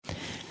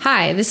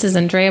Hi, this is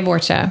Andrea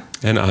Borcha.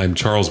 And I'm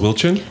Charles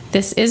Wilchin.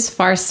 This is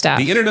Far Stuff,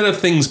 the Internet of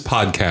Things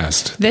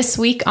podcast. This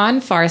week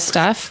on Far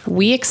Stuff,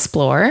 we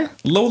explore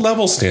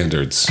low-level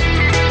standards.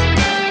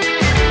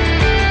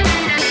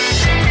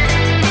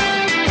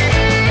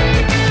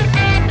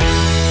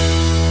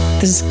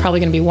 This is probably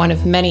going to be one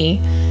of many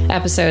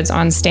episodes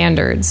on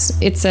standards.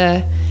 It's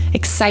a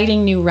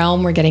exciting new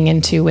realm we're getting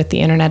into with the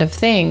Internet of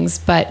Things,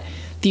 but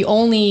the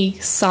only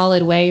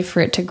solid way for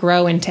it to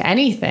grow into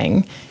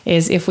anything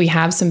is if we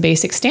have some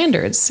basic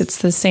standards. It's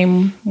the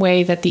same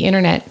way that the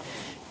Internet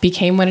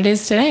became what it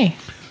is today.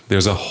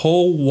 There's a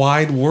whole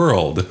wide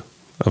world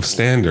of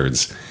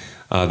standards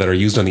that are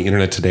used on the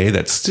Internet today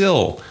that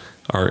still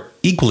are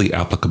equally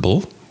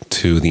applicable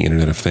to the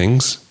Internet of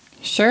Things.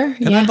 Sure.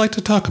 And I'd like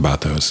to talk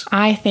about those.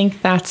 I think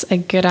that's a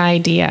good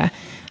idea.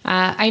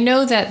 I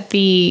know that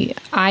the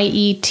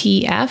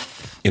IETF,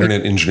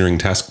 Internet Engineering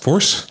Task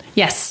Force?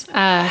 Yes,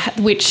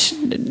 which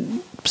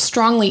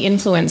strongly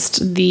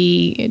influenced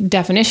the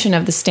definition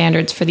of the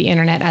standards for the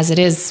Internet as it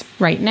is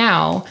right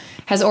now,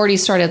 has already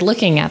started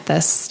looking at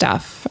this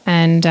stuff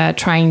and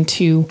trying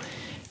to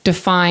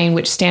define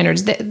which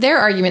standards. Their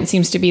argument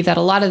seems to be that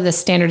a lot of the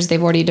standards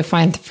they've already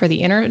defined for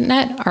the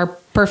Internet are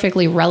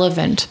perfectly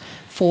relevant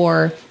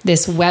for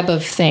this web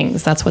of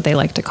things. That's what they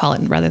like to call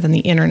it, rather than the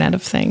Internet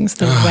of Things.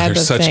 The web of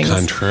things. They're such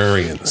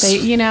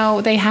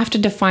contrarians. They have to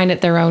define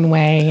it their own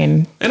way.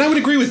 And I would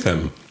agree with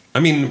them. I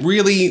mean,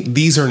 really,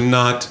 these are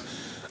not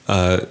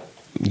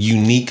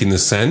unique in the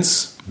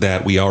sense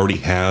that we already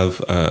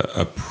have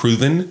a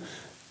proven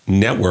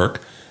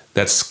network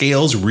that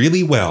scales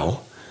really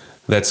well,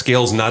 that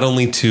scales not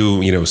only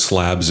to,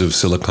 slabs of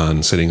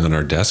silicon sitting on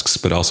our desks,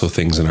 but also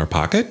things in our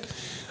pocket.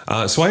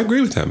 So I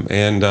agree with them.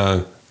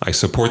 And I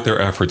support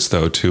their efforts,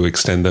 though, to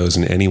extend those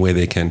in any way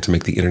they can to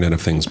make the Internet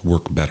of Things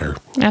work better.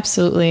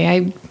 Absolutely.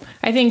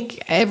 I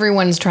think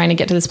everyone's trying to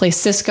get to this place.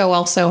 Cisco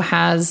also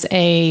has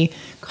a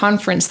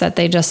conference that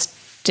they just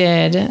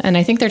did, and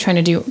I think they're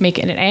trying to make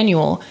it an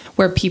annual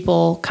where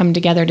people come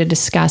together to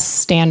discuss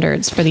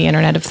standards for the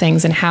Internet of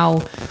Things and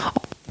how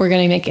we're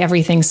going to make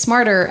everything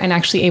smarter and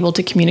actually able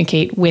to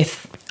communicate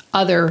with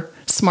other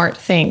smart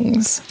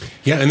things.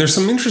 Yeah, and there's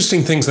some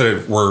interesting things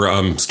that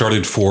were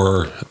started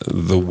for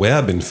the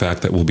web, in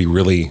fact, that will be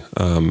really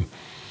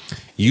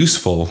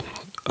useful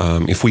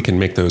if we can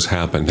make those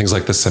happen. Things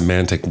like the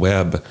semantic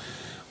web,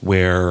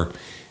 where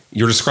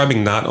you're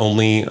describing not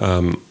only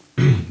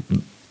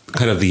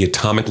kind of the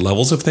atomic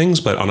levels of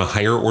things, but on a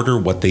higher order,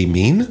 what they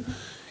mean.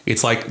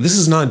 It's like, this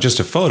is not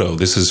just a photo.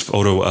 This is a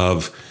photo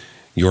of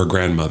your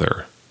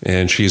grandmother,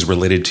 and she's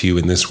related to you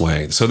in this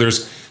way. So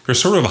there's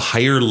sort of a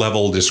higher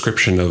level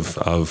description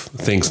of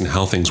things and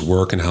how things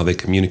work and how they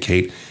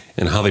communicate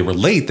and how they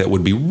relate that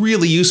would be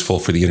really useful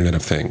for the Internet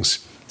of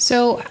Things.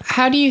 So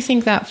how do you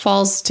think that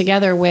falls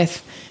together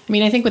with,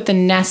 I think with the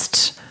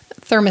Nest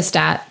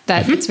thermostat,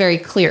 that it's very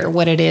clear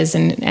what it is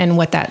and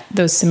what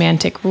those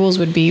semantic rules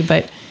would be.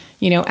 But,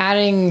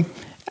 adding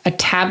a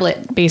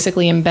tablet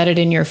basically embedded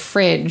in your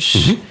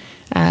fridge,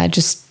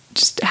 just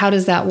how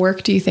does that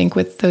work, do you think,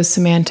 with those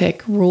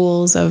semantic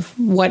rules of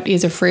what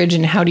is a fridge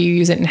and how do you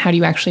use it and how do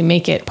you actually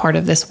make it part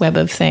of this web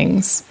of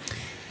things?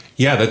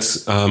 Yeah,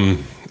 that's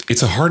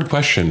it's a hard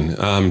question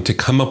to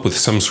come up with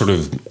some sort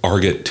of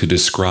argot to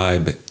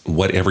describe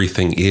what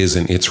everything is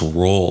and its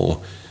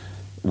role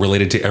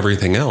related to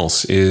everything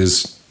else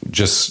is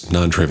just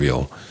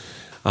non-trivial.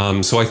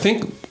 So I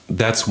think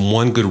that's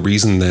one good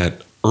reason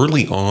that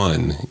early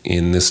on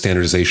in this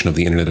standardization of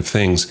the Internet of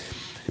Things,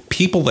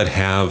 people that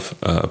have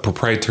a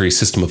proprietary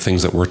system of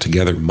things that work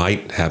together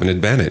might have an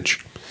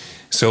advantage.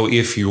 So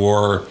if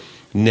you're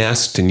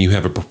Nest and you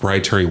have a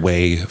proprietary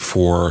way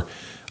for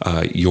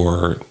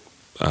your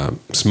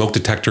smoke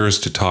detectors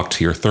to talk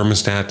to your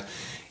thermostat,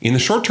 in the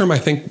short term, I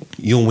think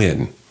you'll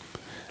win.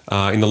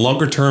 In the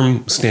longer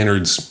term,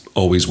 standards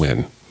always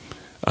win.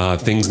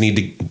 Things need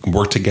to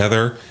work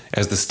together.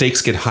 As the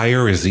stakes get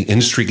higher, as the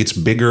industry gets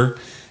bigger,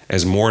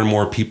 as more and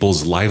more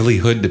people's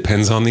livelihood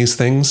depends on these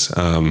things,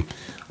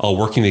 all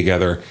working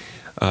together,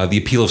 the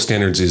appeal of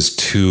standards is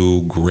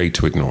too great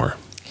to ignore.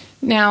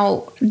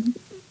 Now,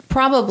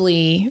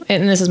 probably,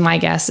 and this is my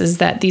guess, is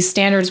that these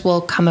standards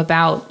will come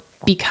about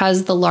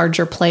because the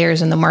larger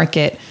players in the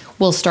market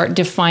will start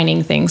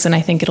defining things. And I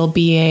think it'll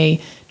be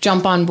a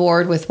jump on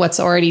board with what's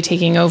already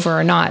taking over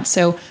or not.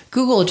 So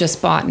Google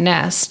just bought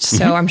Nest.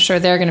 So I'm sure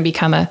they're going to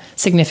become a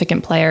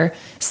significant player.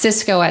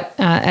 Cisco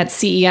at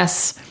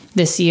CES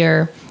this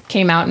year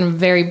came out and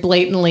very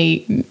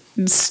blatantly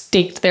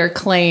staked their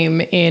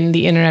claim in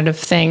the Internet of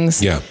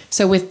Things. Yeah.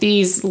 So with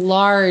these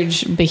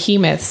large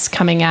behemoths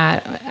coming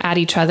at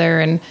each other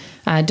and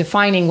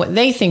defining what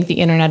they think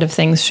the Internet of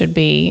Things should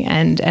be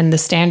and the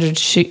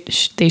standards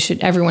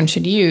everyone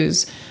should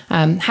use,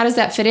 how does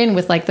that fit in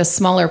with like the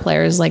smaller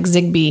players like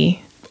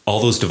Zigbee? All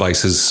those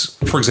devices,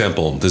 for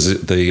example,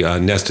 the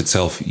Nest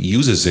itself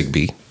uses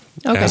Zigbee,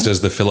 as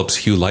does the Philips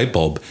Hue light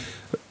bulb.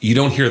 You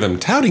don't hear them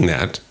touting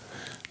that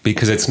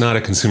because it's not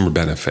a consumer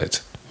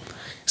benefit.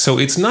 So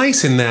it's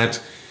nice in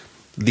that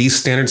These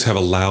standards have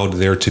allowed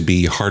there to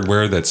be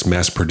hardware that's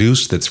mass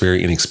produced, that's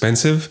very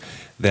inexpensive,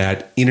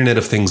 that Internet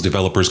of Things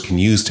developers can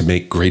use to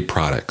make great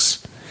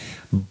products.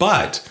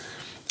 But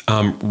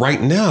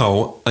right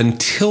now,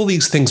 until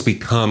these things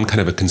become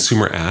kind of a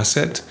consumer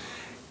asset,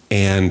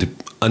 and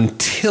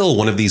until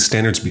one of these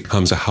standards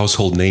becomes a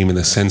household name in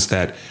the sense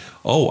that,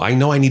 oh, I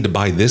know I need to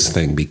buy this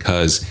thing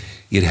because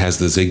it has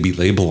the Zigbee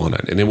label on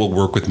it and it will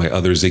work with my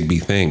other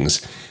Zigbee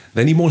things,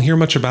 then you won't hear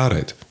much about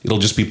it. It'll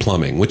just be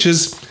plumbing, which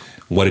is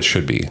what it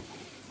should be.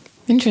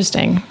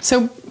 Interesting.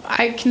 So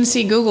I can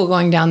see Google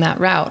going down that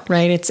route,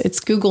 right? It's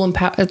Google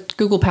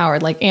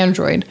powered, like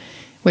Android,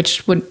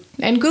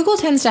 and Google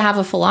tends to have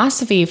a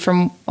philosophy,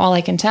 from all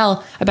I can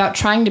tell, about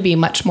trying to be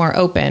much more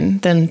open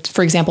than,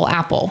 for example,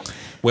 Apple.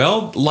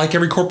 Well, like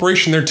every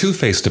corporation, they're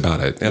two-faced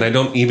about it. And I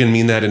don't even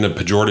mean that in a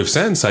pejorative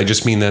sense. I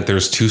just mean that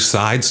there's two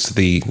sides to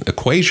the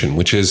equation,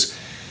 which is,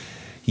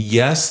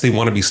 yes, they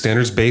want to be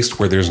standards-based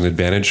where there's an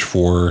advantage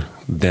for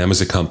them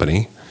as a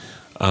company.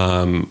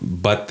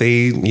 But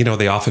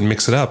they often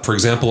mix it up. For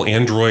example,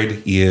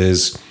 Android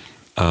is,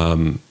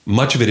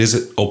 much of it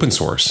is open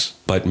source,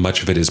 but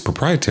much of it is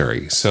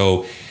proprietary.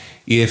 So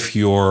if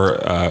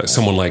you're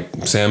someone like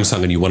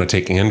Samsung and you want to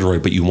take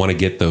Android, but you want to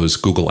get those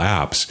Google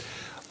apps,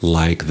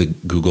 like the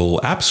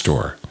Google App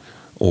Store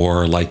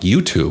or like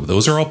YouTube.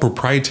 Those are all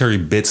proprietary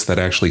bits that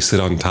actually sit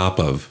on top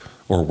of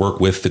or work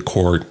with the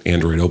core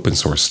Android open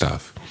source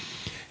stuff.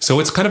 So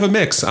it's kind of a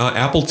mix.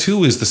 Apple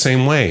too is the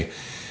same way.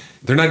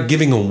 They're not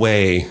giving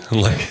away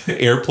like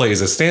AirPlay as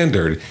a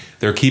standard.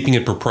 They're keeping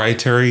it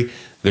proprietary.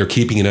 They're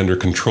keeping it under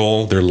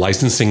control. They're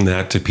licensing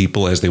that to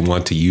people as they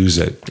want to use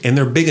it. And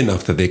they're big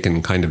enough that they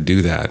can kind of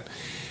do that.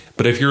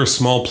 But if you're a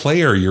small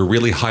player, you're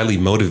really highly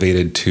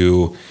motivated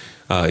to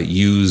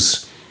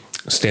use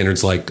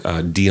standards like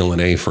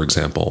DLNA, for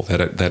example,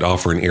 that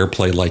offer an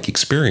AirPlay-like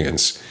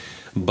experience.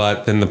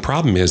 But then the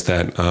problem is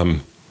that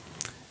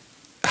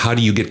how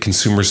do you get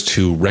consumers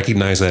to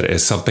recognize that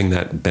as something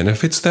that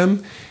benefits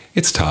them?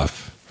 It's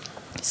tough.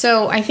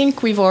 So I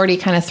think we've already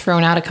kind of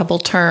thrown out a couple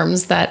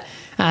terms that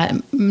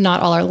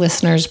not all our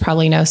listeners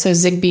probably know. So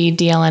Zigbee,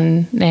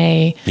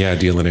 DLNA. Yeah,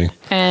 DLNA.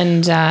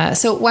 And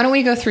so why don't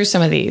we go through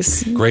some of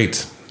these?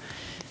 Great.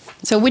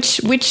 So which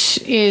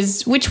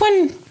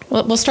one?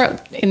 Well, we'll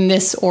start in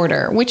this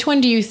order. Which one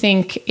do you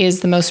think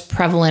is the most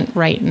prevalent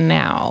right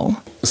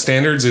now?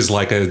 Standards is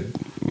like a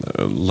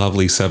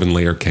lovely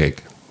 7-layer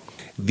cake.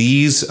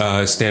 These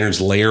standards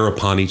layer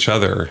upon each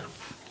other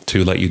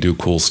to let you do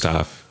cool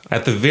stuff.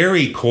 At the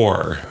very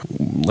core,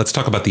 let's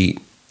talk about the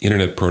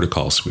Internet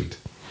Protocol Suite.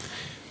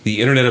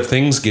 The Internet of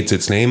Things gets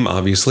its name,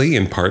 obviously,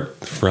 in part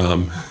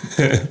from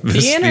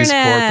these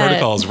core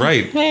protocols,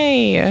 right?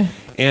 Hey.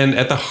 And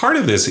at the heart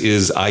of this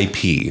is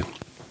IP.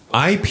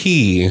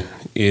 IP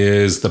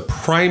is the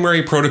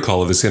primary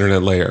protocol of this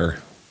internet layer.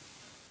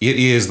 It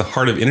is the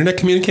heart of internet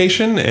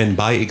communication, and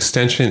by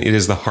extension, it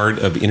is the heart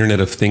of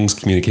Internet of Things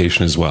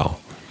communication as well.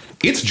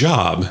 Its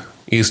job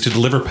is to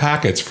deliver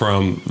packets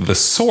from the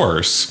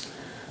source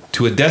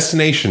to a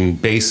destination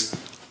based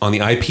on the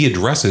IP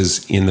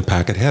addresses in the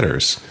packet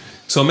headers.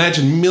 So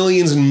imagine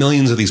millions and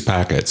millions of these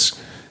packets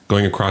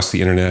going across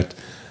the internet,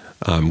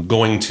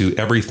 going to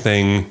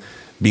everything,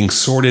 being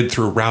sorted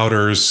through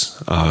routers.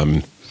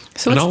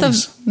 So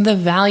what's the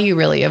value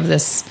really of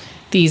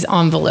these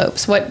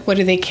envelopes? What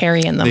do they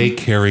carry in them? They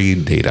carry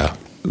data.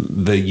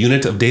 The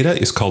unit of data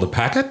is called a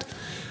packet.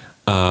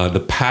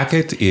 The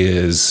packet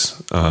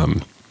is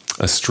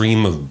a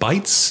stream of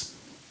bytes,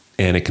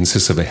 and it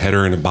consists of a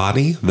header and a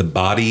body. The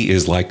body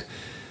is like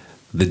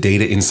the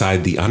data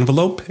inside the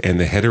envelope, and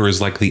the header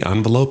is like the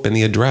envelope and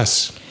the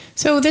address.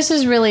 So this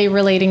is really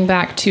relating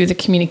back to the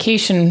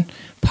communication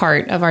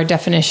part of our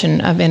definition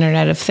of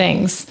Internet of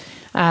Things.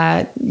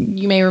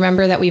 You may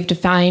remember that we've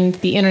defined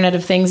the Internet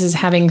of Things as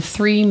having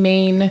three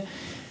main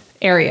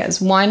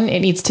areas. One, it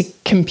needs to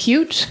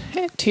compute.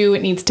 Two,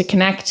 it needs to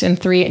connect. And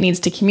three, it needs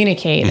to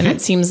communicate. Mm-hmm. And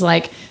it seems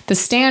like the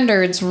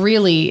standards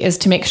really is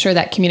to make sure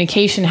that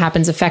communication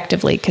happens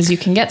effectively, because you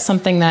can get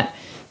something that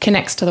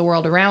connects to the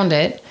world around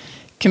it,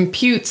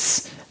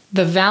 computes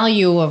the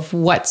value of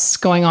what's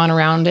going on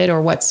around it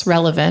or what's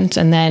relevant,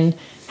 and then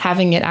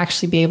having it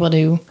actually be able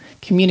to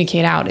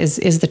communicate out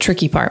is the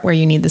tricky part where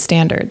you need the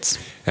standards.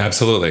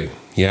 Absolutely.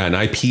 Yeah, and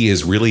IP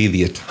is really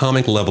the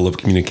atomic level of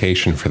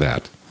communication for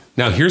that.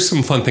 Now, here's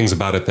some fun things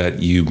about it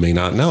that you may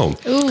not know.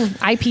 Ooh,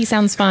 IP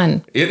sounds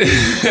fun.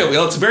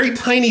 Well, it's very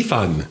tiny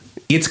fun.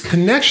 It's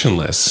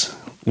connectionless,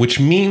 which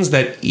means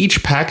that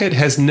each packet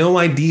has no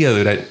idea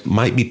that it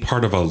might be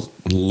part of a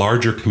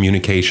larger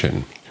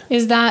communication.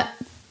 Is that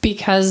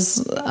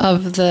because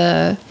of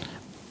the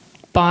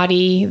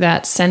body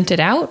that sent it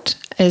out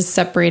is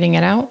separating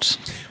it out?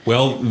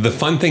 Well, the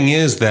fun thing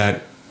is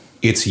that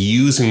it's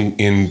used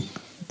in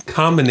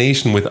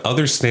combination with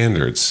other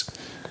standards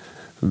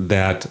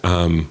that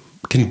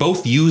can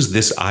both use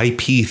this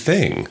IP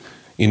thing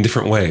in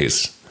different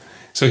ways.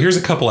 So here's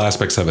a couple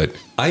aspects of it.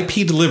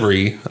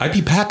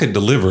 IP packet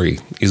delivery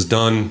is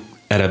done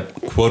at a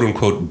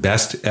quote-unquote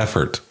best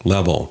effort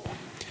level.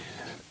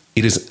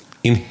 It is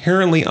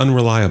inherently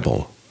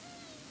unreliable.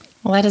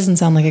 Well, that doesn't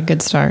sound like a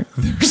good start.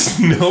 There's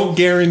no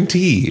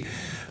guarantee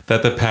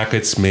that the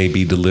packets may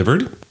be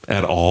delivered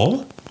at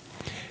all.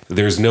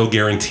 There's no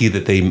guarantee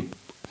that they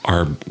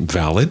are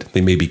valid.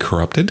 They may be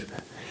corrupted.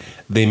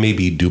 They may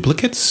be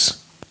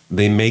duplicates.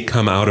 They may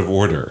come out of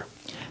order.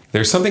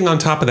 There's something on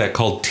top of that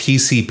called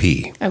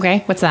TCP.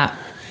 Okay, what's that?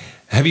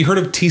 Have you heard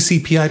of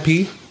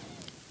TCP/IP?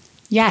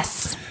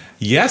 Yes.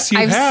 Yes, you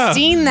have. I've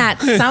seen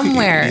that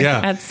somewhere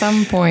at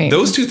some point.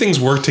 Those two things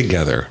work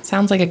together.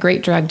 Sounds like a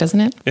great drug,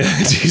 doesn't it?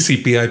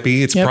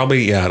 TCP/IP. It's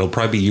probably, it'll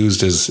probably be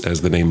used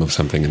as the name of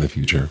something in the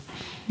future.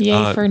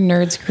 Yay for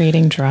nerds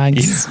creating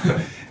drugs.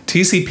 Yeah.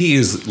 TCP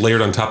is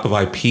layered on top of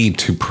IP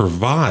to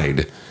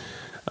provide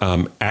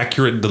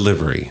accurate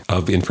delivery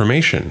of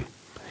information.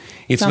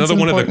 It's Sounds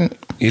another important.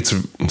 it's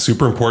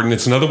super important.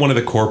 It's another one of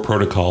the core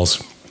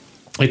protocols.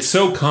 It's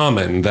so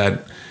common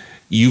that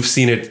you've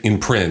seen it in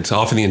print.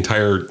 Often the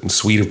entire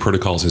suite of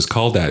protocols is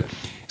called that.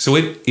 So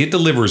it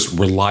delivers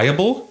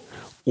reliable,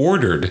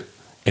 ordered,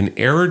 and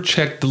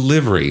error-checked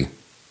delivery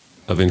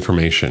of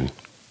information.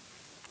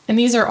 And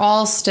these are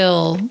all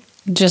still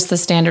just the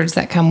standards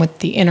that come with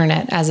the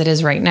internet as it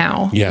is right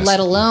now. Yes. Let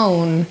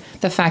alone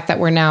the fact that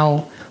we're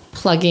now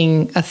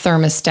plugging a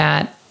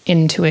thermostat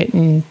into it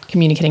and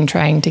communicating,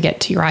 trying to get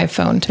to your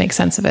iPhone to make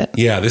sense of it.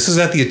 Yeah, this is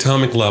at the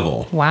atomic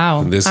level.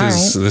 Wow. This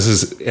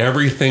is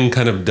everything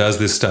kind of does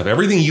this stuff.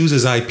 Everything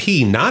uses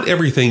IP. Not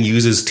everything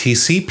uses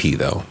TCP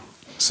though.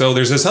 So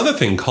there's this other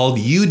thing called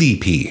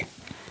UDP.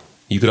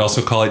 You could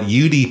also call it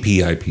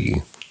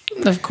UDP/IP.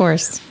 Of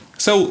course.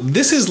 So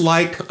this is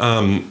like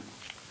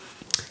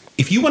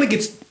if you want to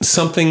get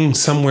something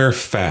somewhere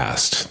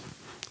fast,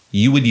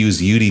 you would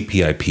use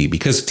UDP/IP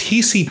because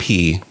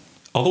TCP,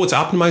 although it's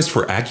optimized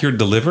for accurate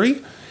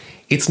delivery,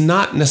 it's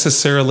not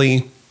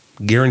necessarily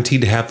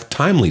guaranteed to have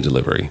timely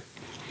delivery.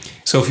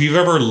 So if you've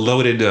ever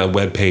loaded a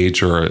web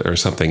page or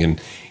something and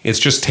it's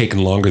just taken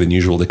longer than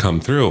usual to come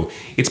through,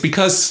 it's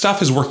because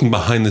stuff is working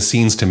behind the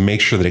scenes to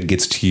make sure that it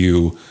gets to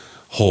you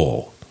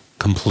whole,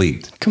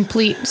 complete.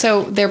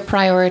 So they're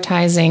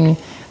prioritizing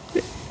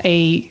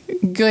a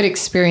good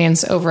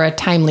experience over a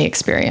timely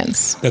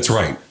experience. That's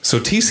right. So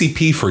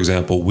TCP, for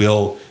example,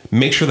 will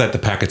make sure that the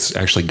packets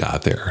actually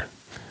got there.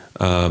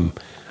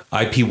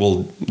 IP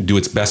will do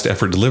its best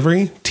effort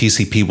delivery.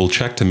 TCP will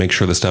check to make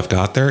sure the stuff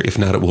got there. If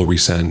not, it will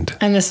resend.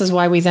 And this is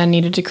why we then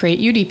needed to create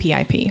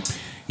UDP/IP.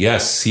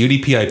 Yes,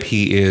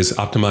 UDP/IP is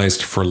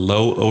optimized for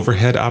low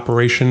overhead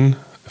operation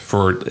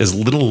for as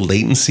little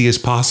latency as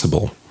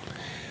possible.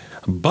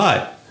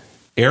 But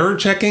error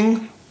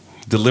checking,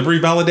 delivery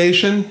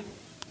validation,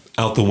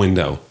 out the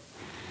window.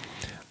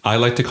 I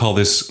like to call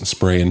this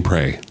spray and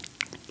pray.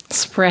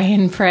 Spray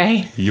and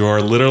pray.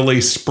 You're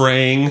literally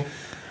spraying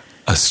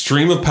a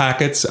stream of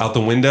packets out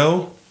the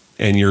window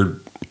and you're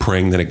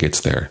praying that it gets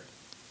there.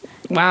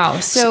 Wow.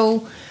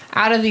 So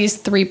out of these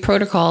three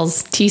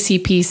protocols,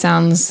 TCP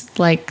sounds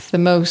like the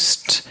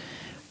most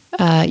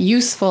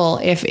useful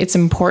if it's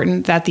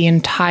important that the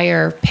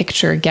entire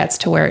picture gets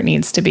to where it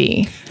needs to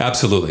be.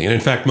 Absolutely. And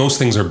in fact, most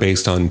things are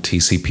based on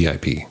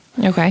TCP/IP.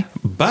 Okay.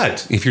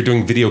 But if you're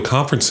doing video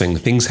conferencing,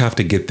 things have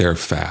to get there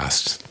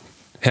fast.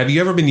 Have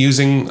you ever been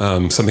using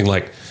something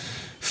like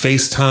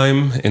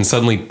FaceTime and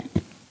suddenly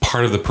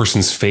part of the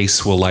person's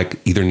face will like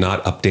either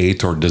not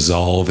update or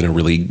dissolve in a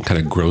really kind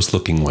of gross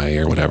looking way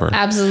or whatever?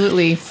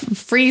 Absolutely.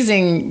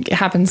 Freezing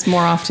happens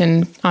more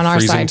often on our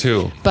Freezing side.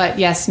 too. But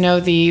yes, no,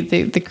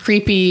 the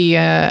creepy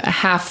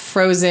half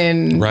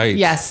frozen. Right.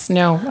 Yes,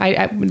 no,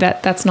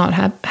 that's not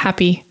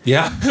happy.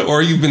 Yeah.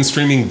 Or you've been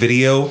streaming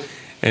video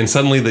and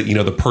suddenly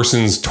the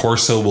person's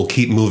torso will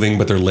keep moving,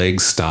 but their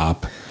legs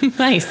stop.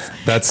 Nice.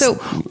 That's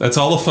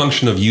all a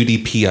function of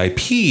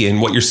UDP/IP.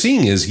 And what you're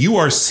seeing is you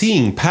are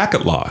seeing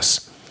packet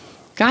loss.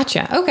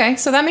 Gotcha. Okay.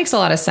 So that makes a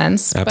lot of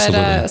sense.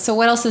 Absolutely. But so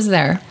what else is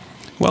there?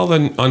 Well,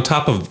 then on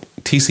top of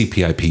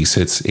TCP/IP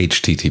sits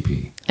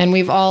HTTP. And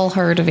we've all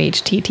heard of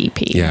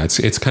HTTP. Yeah,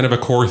 it's kind of a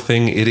core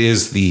thing. It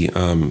is the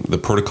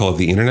protocol of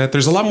the internet.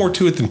 There's a lot more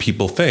to it than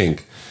people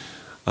think.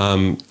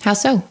 How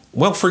so?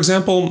 Well, for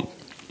example,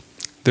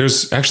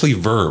 there's actually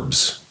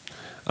verbs,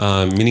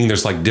 meaning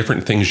there's like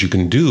different things you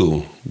can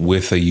do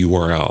with a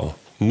URL.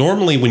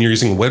 Normally, when you're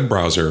using a web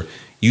browser,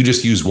 you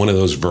just use one of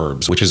those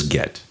verbs, which is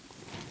get.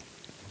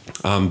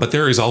 But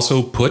there is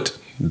also put,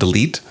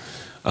 delete,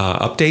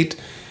 update.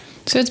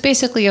 So it's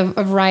basically a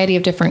variety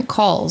of different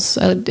calls,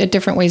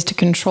 different ways to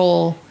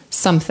control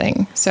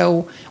something.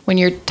 So when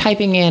you're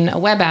typing in a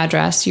web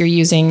address, you're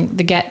using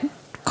the get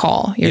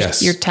call.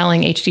 You're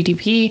telling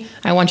HTTP,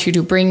 I want you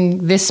to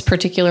bring this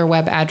particular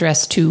web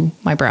address to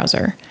my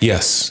browser.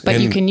 Yes.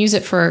 But you can use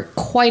it for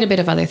quite a bit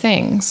of other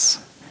things.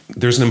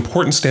 There's an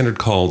important standard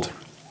called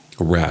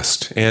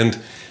REST. And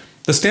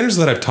the standards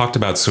that I've talked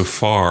about so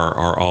far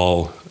are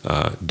all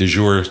de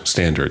jure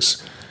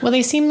standards. Well,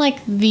 they seem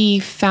like the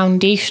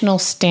foundational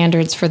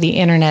standards for the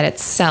internet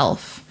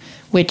itself,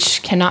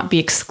 which cannot be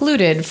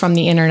excluded from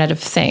the Internet of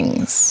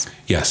Things.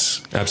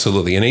 Yes,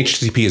 absolutely. And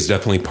HTTP is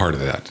definitely part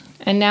of that.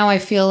 And now I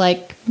feel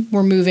like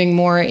we're moving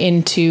more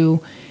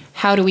into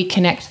how do we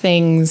connect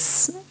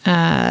things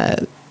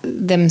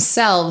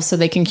themselves so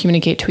they can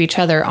communicate to each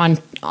other on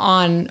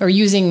or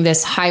using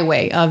this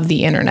highway of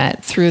the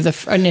internet through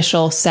the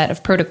initial set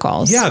of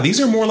protocols. Yeah, these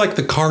are more like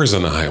the cars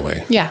on the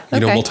highway. Yeah,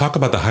 okay. We'll talk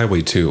about the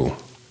highway too.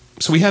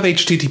 So we have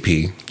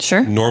HTTP.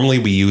 Sure. Normally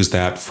we use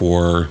that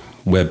for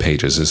web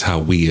pages is how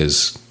we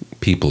as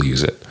people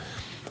use it.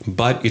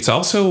 But it's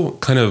also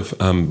kind of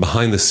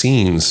behind the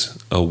scenes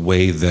a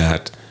way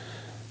that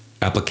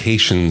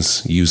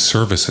applications use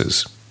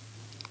services.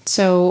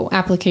 So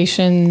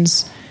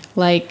applications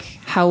like,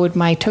 how would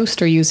my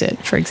toaster use it,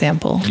 for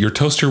example? Your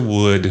toaster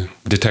would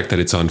detect that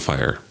it's on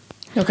fire.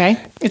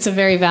 Okay. It's a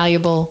very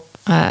valuable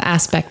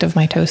aspect of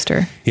my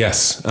toaster.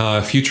 Yes.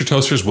 Future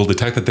toasters will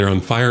detect that they're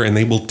on fire and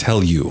they will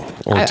tell you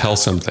or tell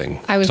something.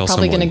 I was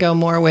probably going to go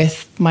more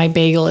with my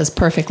bagel is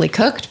perfectly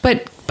cooked,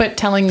 but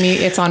telling me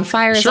it's on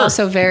fire is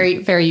also very,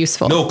 very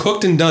useful. No,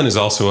 cooked and done is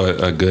also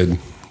a good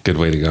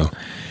way to go.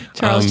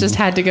 Charles just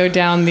had to go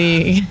down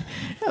the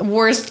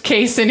worst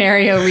case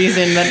scenario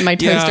reason that my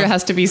toaster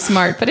has to be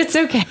smart, but it's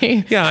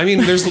okay. Yeah, I mean,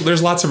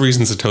 there's lots of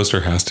reasons a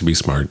toaster has to be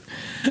smart.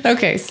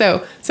 Okay,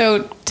 so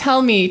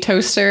tell me,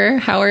 toaster,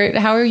 how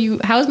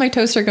is my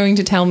toaster going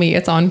to tell me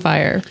it's on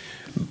fire?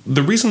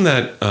 The reason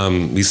that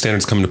these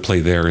standards come into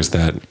play there is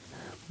that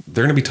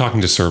they're going to be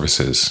talking to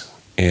services,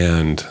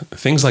 and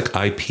things like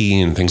IP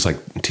and things like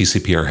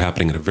TCP are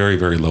happening at a very,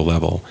 very low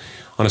level.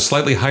 On a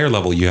slightly higher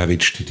level, you have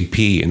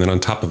HTTP, and then on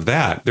top of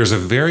that, there's a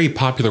very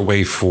popular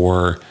way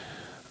for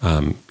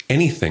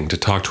anything to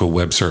talk to a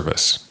web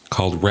service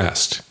called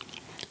REST,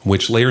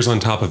 which layers on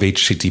top of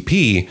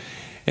HTTP.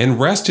 And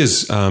REST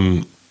is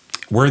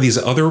where these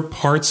other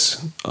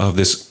parts of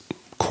this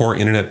core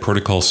internet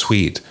protocol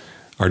suite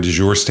are de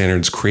jure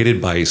standards created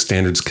by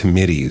standards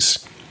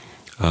committees.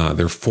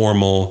 They're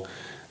formal,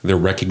 they're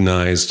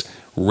recognized.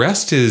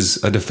 REST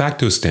is a de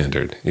facto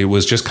standard. It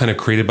was just kind of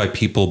created by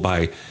people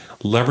by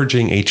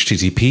leveraging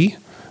HTTP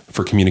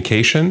for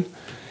communication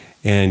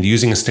and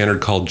using a standard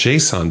called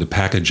JSON to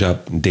package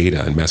up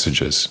data and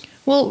messages.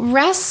 Well,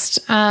 REST,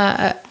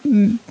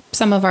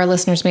 some of our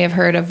listeners may have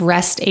heard of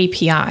REST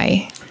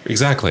API.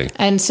 Exactly.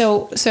 And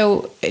so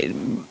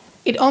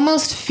it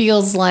almost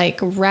feels like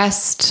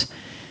REST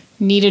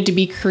needed to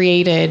be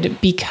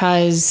created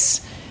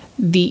because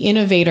the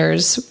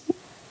innovators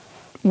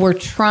were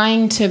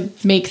trying to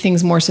make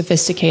things more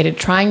sophisticated,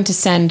 trying to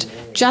send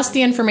just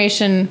the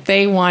information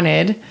they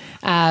wanted,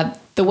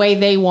 the way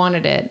they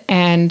wanted it,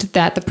 and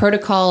that the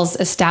protocols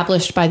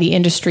established by the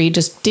industry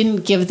just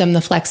didn't give them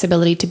the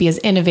flexibility to be as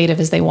innovative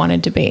as they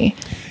wanted to be.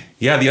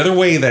 Yeah, the other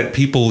way that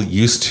people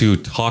used to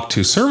talk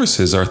to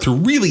services are through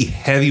really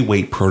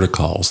heavyweight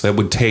protocols that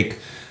would take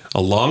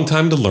a long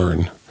time to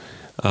learn.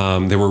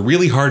 They were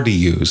really hard to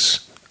use.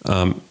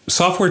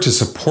 Software to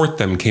support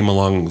them came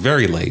along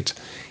very late.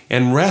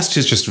 And REST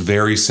is just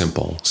very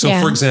simple. So,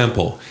 for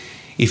example,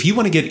 if you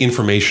want to get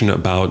information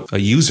about a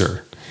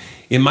user,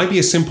 it might be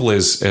as simple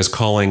as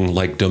calling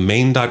like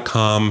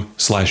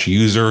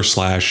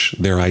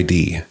domain.com/user/their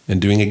ID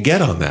and doing a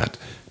get on that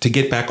to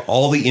get back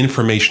all the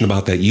information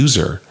about that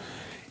user.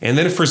 And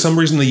then if for some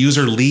reason the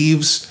user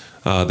leaves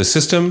the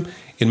system,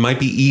 it might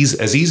be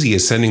as easy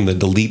as sending the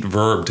delete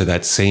verb to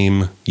that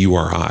same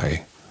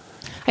URI.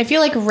 I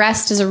feel like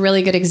REST is a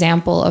really good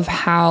example of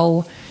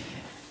how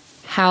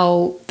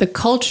the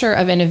culture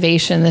of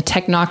innovation, the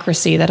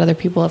technocracy that other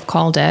people have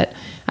called it,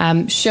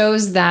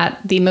 shows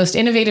that the most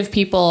innovative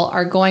people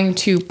are going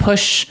to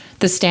push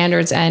the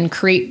standards and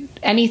create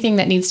anything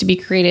that needs to be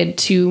created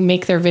to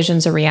make their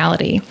visions a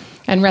reality.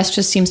 And REST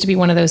just seems to be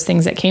one of those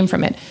things that came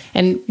from it.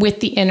 And with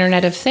the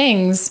Internet of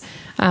Things,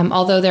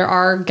 although there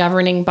are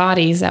governing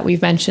bodies that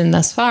we've mentioned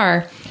thus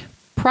far,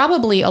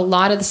 probably a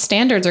lot of the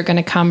standards are going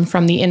to come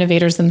from the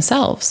innovators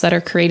themselves that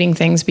are creating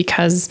things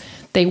because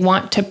they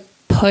want to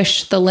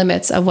push the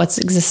limits of what's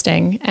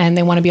existing and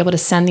they want to be able to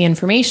send the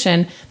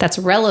information that's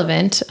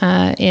relevant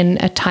in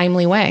a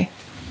timely way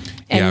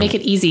and make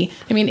it easy.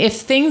 I mean, if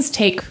things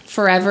take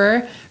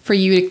forever for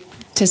you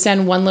to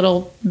send one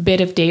little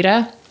bit of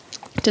data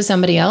to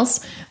somebody else,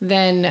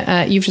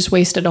 then you've just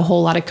wasted a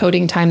whole lot of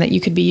coding time that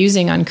you could be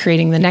using on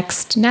creating the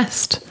next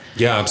nest.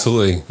 Yeah,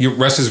 absolutely.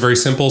 REST is very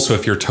simple. So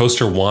if your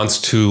toaster wants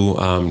to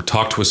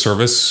talk to a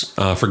service,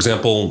 for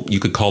example, you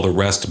could call the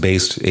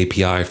REST-based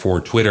API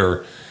for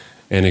Twitter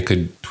and it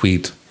could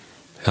tweet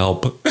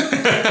help.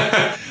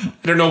 I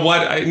don't know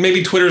what.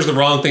 Maybe Twitter is the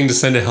wrong thing to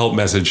send a help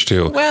message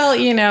to. Well,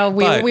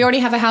 we already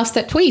have a house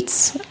that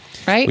tweets,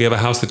 right? We have a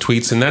house that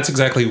tweets, and that's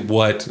exactly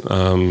what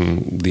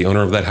the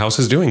owner of that house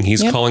is doing.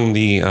 He's calling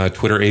the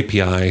Twitter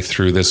API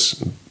through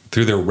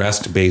their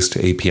REST-based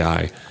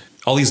API.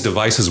 All these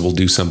devices will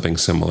do something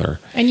similar.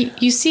 And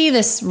you see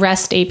this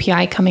REST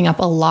API coming up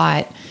a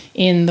lot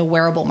in the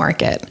wearable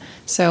market.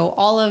 So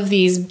all of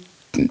these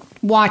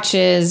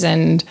watches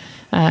and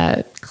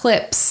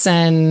clips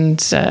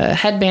and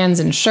headbands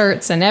and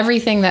shirts and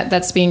everything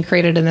that's being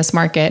created in this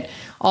market,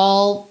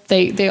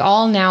 they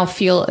all now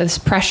feel this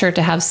pressure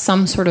to have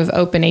some sort of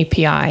open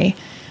API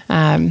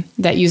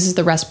that uses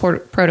the REST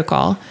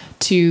protocol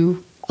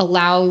to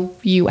allow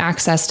you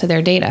access to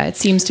their data. It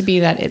seems to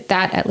be that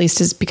at least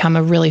has become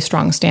a really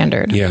strong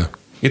standard. Yeah.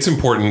 It's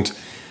important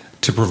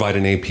to provide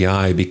an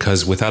API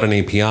because without an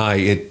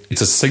API,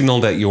 it's a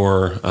signal that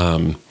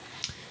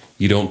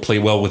you don't play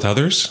well with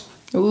others.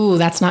 Ooh,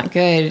 that's not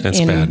good. That's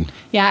bad.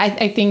 Yeah,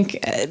 I think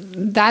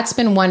that's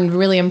been one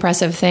really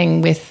impressive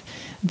thing with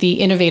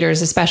the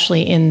innovators,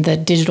 especially in the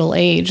digital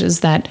age, is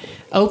that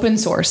open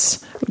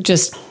source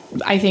just,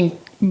 I think,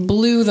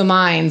 blew the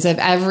minds of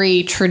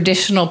every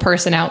traditional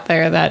person out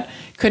there that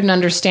couldn't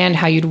understand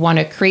how you'd want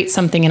to create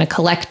something in a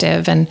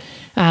collective. And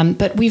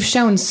but we've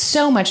shown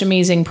so much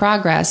amazing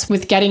progress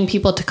with getting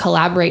people to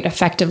collaborate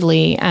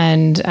effectively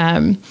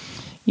and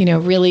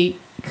really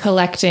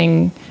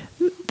collecting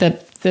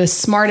the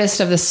smartest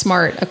of the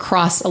smart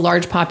across a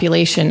large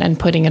population and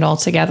putting it all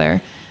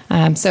together.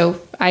 So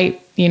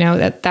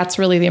that's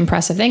really the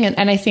impressive thing.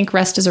 And I think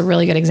REST is a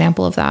really good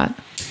example of that.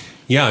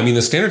 Yeah, I mean,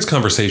 the standards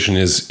conversation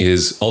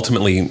is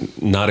ultimately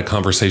not a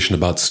conversation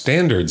about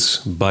standards,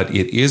 but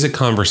it is a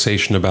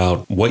conversation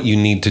about what you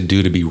need to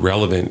do to be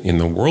relevant in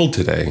the world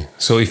today.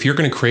 So if you're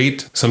going to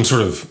create some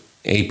sort of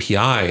API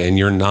and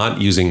you're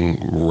not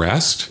using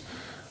REST,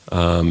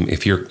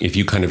 if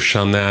you kind of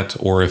shun that,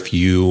 or if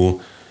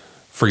you,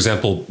 for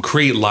example,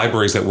 create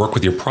libraries that work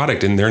with your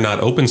product and they're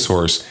not open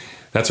source,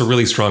 that's a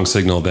really strong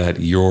signal that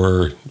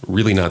you're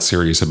really not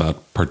serious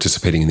about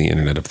participating in the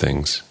Internet of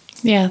Things.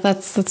 Yeah,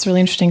 that's really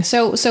interesting.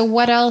 So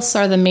what else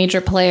are the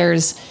major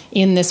players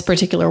in this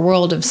particular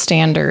world of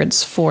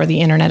standards for the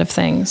Internet of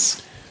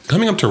Things?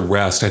 Coming up to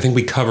REST, I think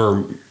we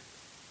cover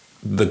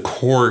the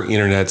core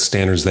Internet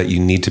standards that you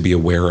need to be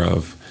aware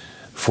of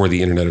for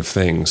the Internet of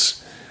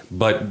Things.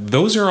 But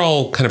those are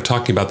all kind of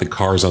talking about the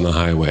cars on the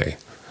highway.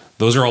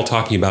 Those are all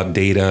talking about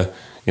data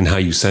and how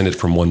you send it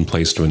from one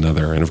place to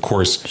another. And of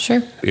course,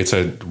 sure, it's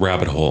a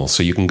rabbit hole.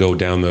 So you can go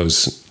down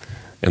those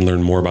and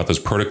learn more about those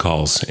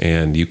protocols,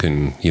 and you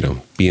can,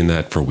 be in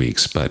that for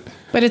weeks. But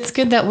it's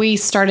good that we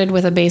started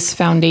with a base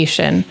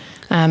foundation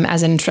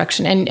as an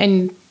introduction,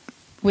 and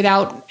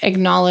without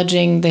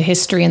acknowledging the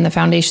history and the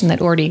foundation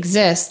that already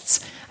exists.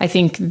 I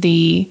think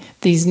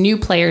these new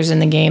players in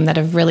the game that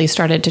have really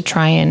started to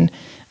try and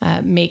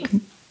make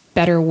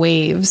better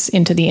waves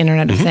into the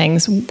Internet of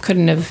Things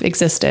couldn't have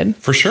existed.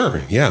 For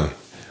sure, yeah.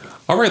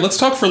 All right, let's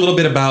talk for a little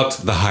bit about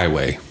the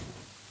highway.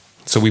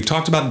 So we've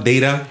talked about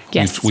data.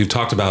 Yes. We've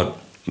talked about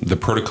the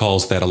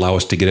protocols that allow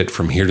us to get it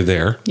from here to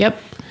there.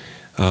 Yep.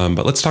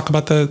 But let's talk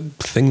about the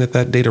thing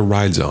that data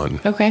rides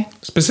on. Okay.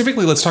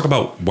 Specifically, let's talk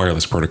about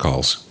wireless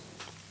protocols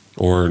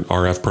or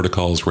RF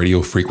protocols,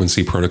 radio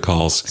frequency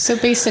protocols. So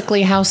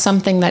basically how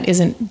something that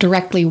isn't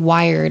directly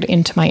wired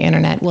into my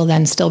internet will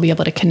then still be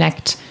able to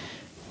connect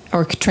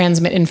or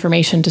transmit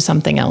information to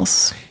something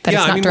else that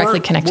it's not directly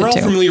connected to. We're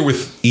all familiar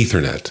with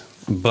Ethernet,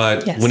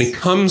 but yes, when it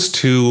comes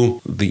to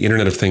the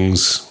Internet of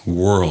Things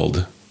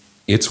world,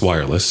 it's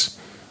wireless.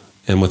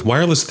 And with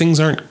wireless, things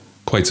aren't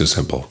quite so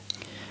simple.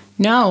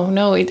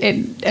 No,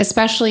 it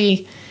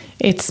especially,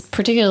 it's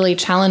particularly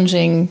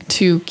challenging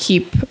to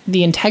keep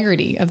the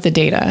integrity of the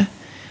data,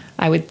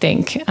 I would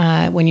think,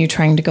 when you're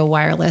trying to go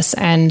wireless,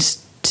 and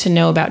to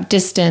know about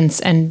distance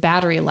and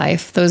battery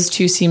life. Those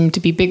two seem to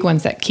be big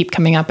ones that keep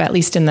coming up, at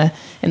least in the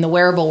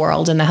wearable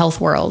world, in the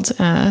health world,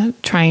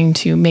 trying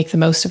to make the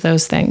most of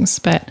those things.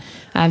 But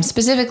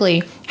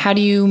specifically, how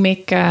do you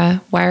make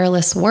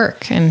wireless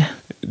work? And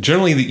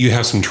generally, you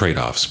have some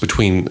trade-offs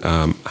between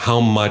how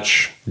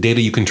much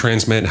data you can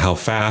transmit, how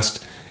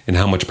fast, and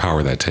how much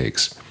power that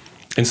takes.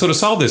 And so to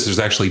solve this, there's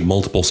actually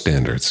multiple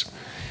standards.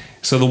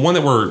 So the one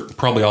that we're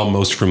probably all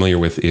most familiar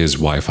with is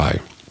Wi-Fi.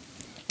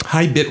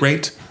 High bit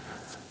rate,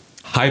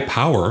 high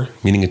power,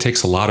 meaning it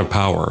takes a lot of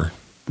power,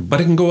 but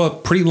it can go a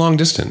pretty long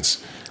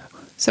distance.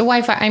 So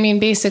Wi-Fi, I mean,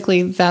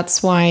 basically,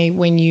 that's why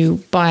when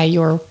you buy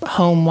your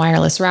home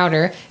wireless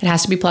router, it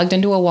has to be plugged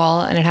into a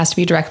wall and it has to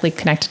be directly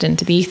connected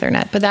into the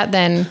Ethernet. But that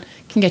then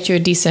can get you a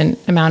decent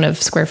amount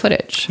of square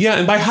footage. Yeah,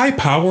 and by high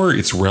power,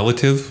 it's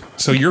relative.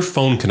 So your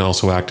phone can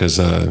also act as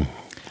a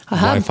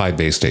Wi-Fi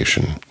base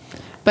station.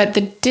 But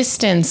the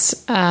distance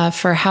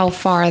for how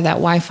far that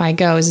Wi-Fi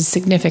goes is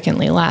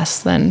significantly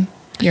less than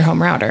your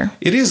home router.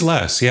 It is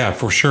less, yeah,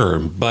 for sure.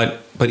 But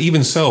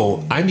even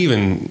so, I'm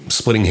even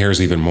splitting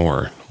hairs even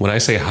more. When I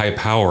say high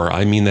power,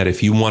 I mean that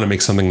if you want to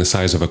make something the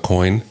size of a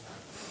coin,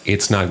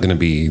 it's not going to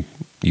be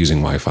using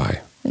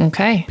Wi-Fi.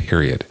 Okay.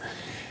 Period.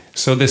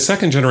 So the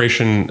second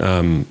generation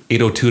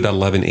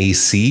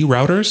 802.11ac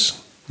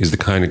routers is the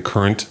kind of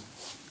current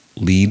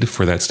lead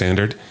for that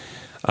standard.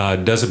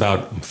 Does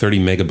about 30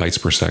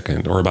 megabytes per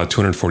second, or about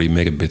 240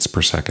 megabits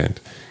per second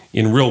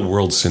in real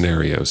world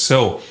scenarios.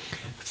 So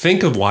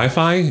think of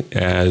Wi-Fi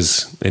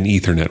as an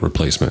Ethernet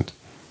replacement.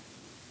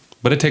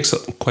 But it takes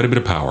quite a bit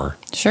of power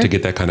to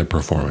get that kind of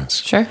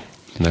performance. Sure.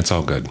 And that's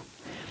all good.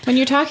 When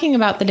you're talking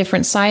about the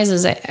different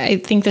sizes, I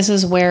think this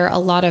is where a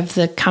lot of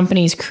the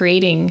companies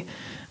creating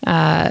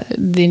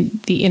the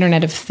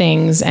Internet of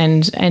Things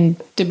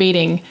and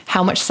debating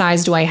how much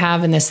size do I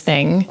have in this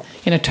thing,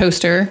 in a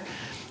toaster,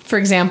 for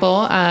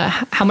example,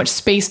 how much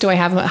space do I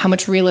have, how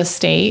much real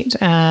estate,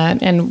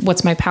 and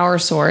what's my power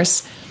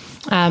source.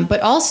 But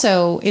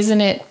also,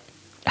 isn't it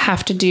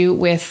have to do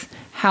with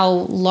how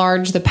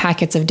large the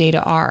packets of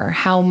data are,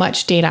 how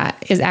much data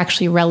is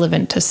actually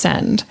relevant to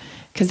send.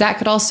 Because that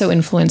could also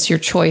influence your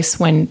choice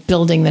when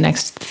building the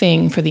next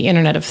thing for the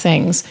Internet of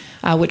Things,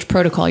 which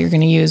protocol you're going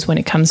to use when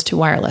it comes to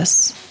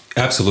wireless.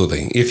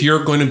 Absolutely. If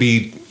you're going to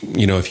be,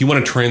 if you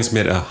want to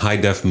transmit a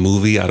high-def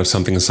movie out of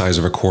something the size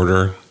of a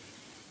quarter,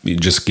 you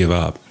just give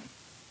up.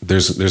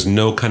 There's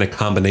no kind of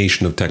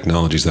combination of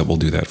technologies that will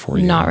do that for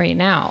you. Not right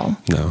now.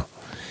 No.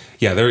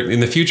 Yeah, in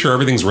the future,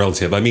 everything's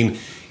relative. I mean,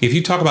 if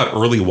you talk about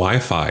early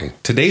Wi-Fi,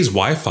 today's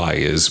Wi-Fi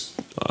is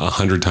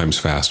 100 times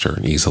faster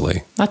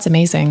easily. That's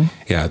amazing.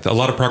 Yeah, a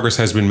lot of progress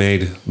has been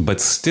made, but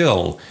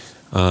still,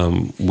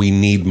 we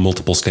need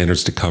multiple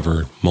standards to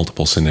cover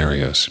multiple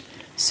scenarios.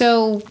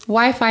 So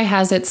Wi-Fi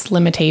has its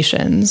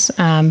limitations,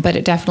 but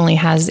it definitely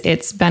has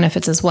its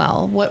benefits as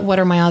well. What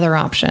are my other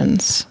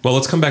options? Well,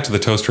 let's come back to the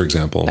toaster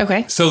example.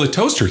 Okay. So the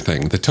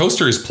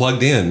toaster is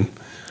plugged in.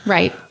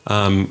 Right.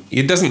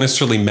 It doesn't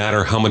necessarily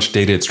matter how much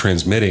data it's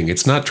transmitting.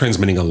 It's not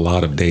transmitting a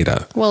lot of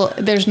data. Well,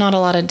 there's not a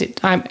lot of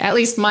at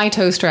least my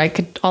toaster.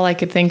 All I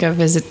could think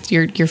of is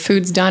your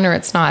food's done or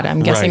it's not.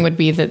 I'm guessing would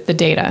be the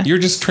data. You're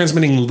just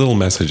transmitting little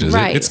messages.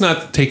 Right. It's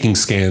not taking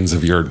scans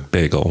of your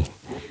bagel.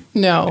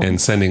 No. And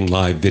sending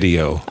live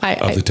video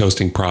of the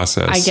toasting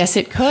process. I guess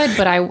it could,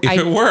 but if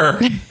it were,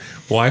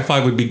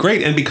 Wi-Fi would be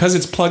great. And because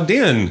it's plugged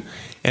in,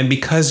 and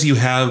because you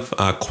have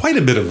quite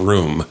a bit of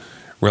room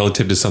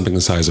relative to something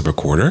the size of a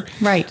quarter,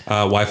 right?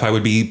 Wi-Fi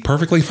would be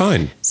perfectly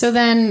fine. So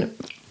then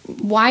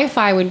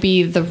Wi-Fi would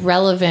be the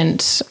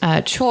relevant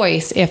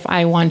choice if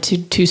I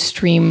wanted to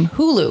stream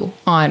Hulu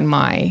on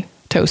my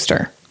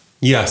toaster.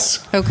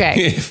 Yes. Okay.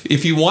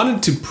 If you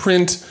wanted to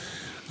print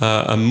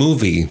a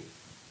movie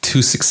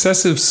to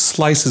successive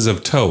slices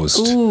of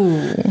toast,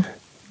 ooh,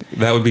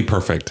 that would be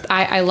perfect.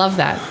 I love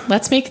that.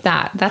 Let's make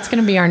that. That's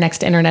going to be our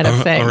next Internet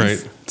of Things. All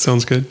right.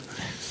 Sounds good.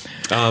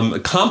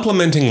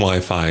 Complementing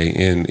Wi-Fi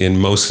in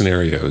most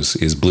scenarios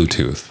is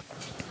Bluetooth.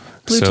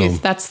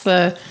 Bluetooth.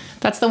 So,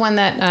 that's the one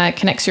that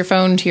connects your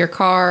phone to your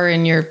car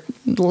and your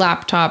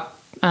laptop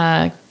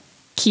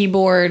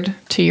keyboard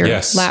to your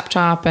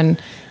laptop.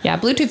 And yeah,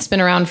 Bluetooth's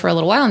been around for a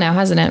little while now,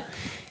 hasn't it?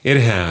 It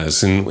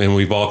has, and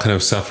we've all kind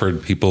of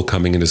suffered people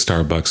coming into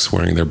Starbucks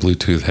wearing their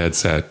Bluetooth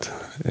headset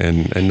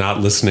and not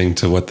listening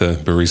to what the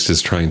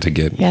barista's trying to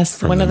get.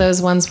 Yes, one of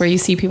those ones where you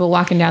see people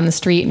walking down the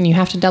street and you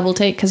have to double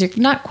take because you're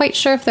not quite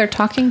sure if they're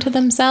talking to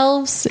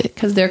themselves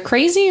because they're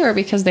crazy or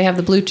because they have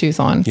the Bluetooth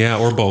on. Yeah,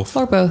 or both.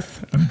 Or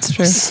both. It's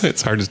true.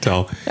 It's hard to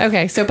tell.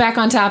 Okay, so back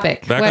on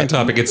topic. On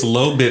topic. It's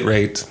low bit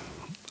rate,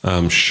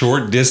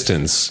 short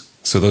distance.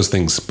 So those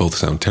things both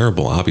sound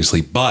terrible,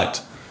 obviously,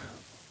 but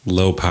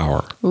low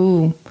power.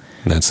 Ooh.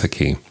 That's the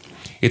key.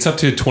 It's up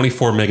to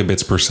 24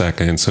 megabits per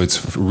second, so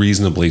it's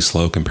reasonably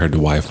slow compared to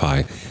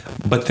Wi-Fi.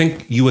 But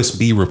think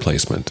USB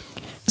replacement.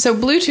 So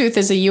Bluetooth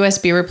is a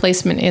USB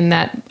replacement in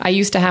that I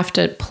used to have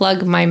to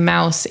plug my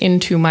mouse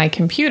into my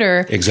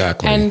computer.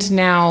 Exactly. And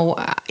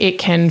now it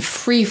can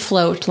free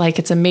float like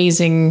it's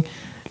amazing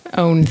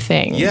own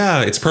thing.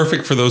 Yeah, it's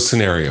perfect for those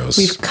scenarios.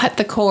 We've cut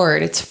the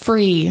cord. It's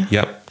free.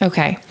 Yep.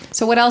 Okay.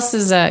 So what else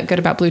is good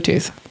about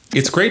Bluetooth?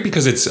 It's great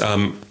because it's,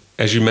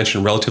 as you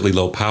mentioned, relatively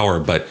low power,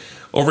 but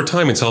over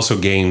time, it's also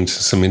gained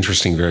some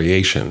interesting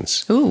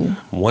variations. Ooh.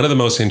 One of the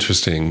most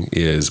interesting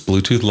is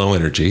Bluetooth Low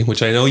Energy,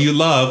 which I know you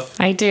love.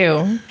 I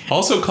do.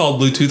 Also called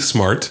Bluetooth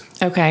Smart.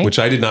 Okay. Which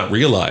I did not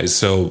realize.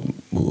 So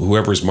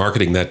whoever's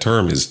marketing that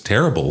term is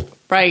terrible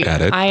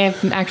at it. I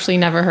have actually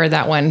never heard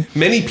that one.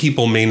 Many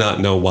people may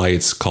not know why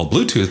it's called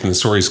Bluetooth, and the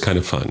story is kind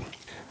of fun.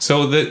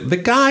 So the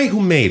guy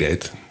who made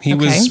it, he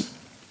was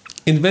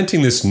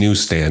inventing this new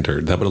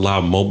standard that would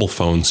allow mobile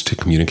phones to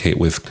communicate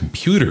with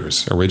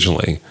computers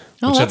originally.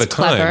 Oh, that's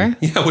clever.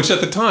 Yeah, which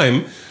at the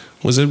time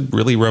was a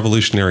really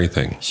revolutionary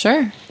thing.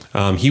 Sure.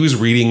 He was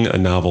reading a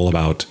novel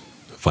about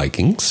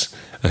Vikings,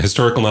 a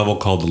historical novel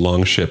called The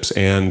Long Ships,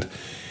 and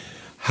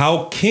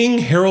how King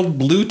Harold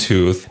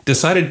Bluetooth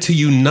decided to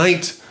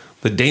unite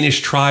the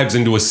Danish tribes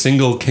into a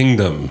single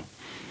kingdom.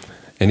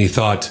 And he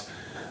thought,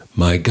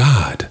 my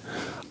God,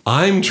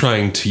 I'm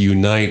trying to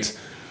unite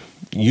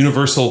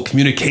universal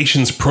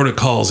communications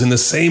protocols in the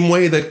same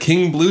way that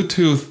King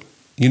Bluetooth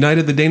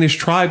united the Danish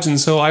tribes, and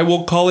so I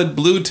will call it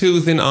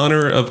Bluetooth in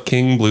honor of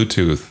King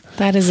Bluetooth.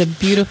 That is a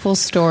beautiful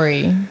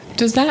story.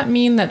 Does that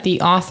mean that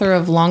the author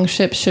of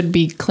Longship should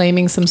be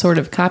claiming some sort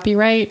of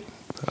copyright?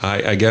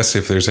 I guess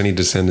if there's any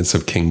descendants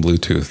of King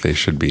Bluetooth, they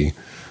should be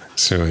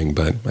suing,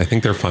 but I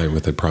think they're fine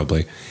with it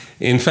probably.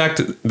 In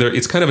fact,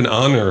 it's kind of an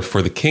honor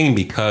for the king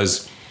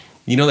because,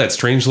 you know that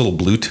strange little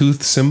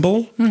Bluetooth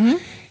symbol? Mm-hmm.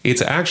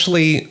 It's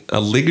actually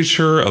a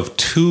ligature of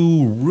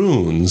two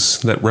runes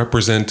that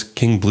represent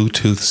King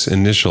Bluetooth's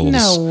initials.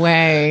 No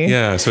way.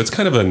 Yeah, so it's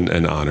kind of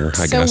an honor,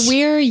 I guess. So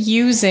we're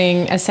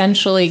using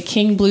essentially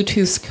King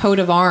Bluetooth's coat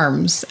of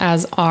arms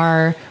as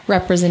our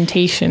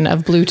representation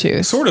of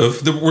Bluetooth. Sort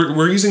of.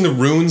 We're using the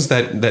runes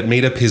that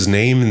made up his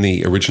name in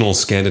the original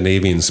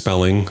Scandinavian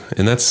spelling,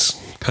 and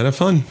that's kind of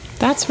fun.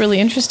 That's really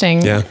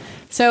interesting. Yeah.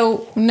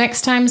 So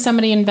next time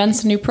somebody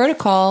invents a new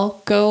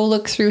protocol, go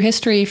look through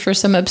history for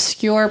some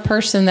obscure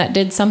person that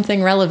did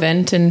something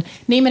relevant and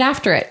name it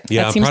after it.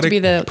 Yeah, that seems to be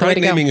the way to go.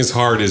 Product naming is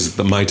hard is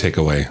my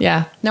takeaway.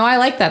 Yeah. No, I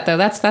like that, though.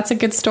 That's a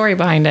good story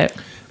behind it.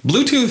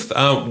 Bluetooth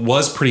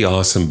was pretty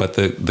awesome, but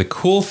the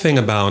cool thing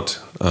about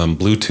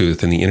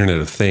Bluetooth and the Internet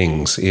of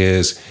Things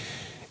is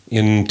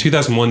in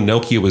 2001,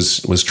 Nokia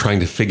was trying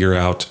to figure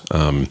out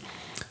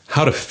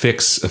how to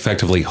fix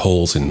effectively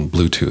holes in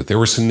Bluetooth. There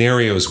were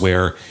scenarios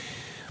where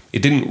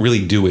it didn't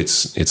really do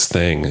its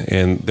thing,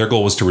 and their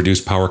goal was to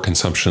reduce power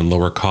consumption and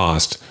lower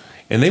cost.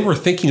 And they were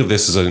thinking of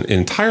this as an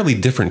entirely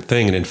different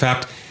thing. And in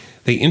fact,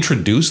 they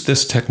introduced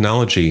this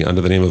technology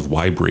under the name of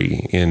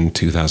Wibri in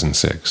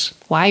 2006.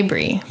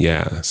 Wibri?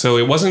 Yeah. So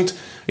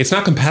it's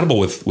not compatible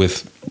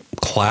with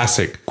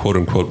classic quote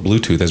unquote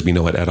Bluetooth as we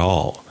know it at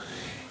all.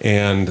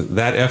 And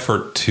that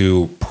effort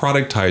to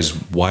productize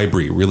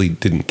Wibri really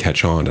didn't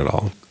catch on at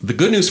all. The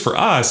good news for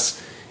us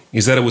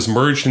is that it was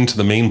merged into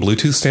the main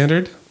Bluetooth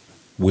standard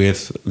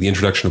with the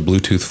introduction of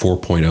Bluetooth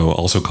 4.0,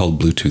 also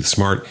called Bluetooth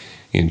Smart,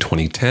 in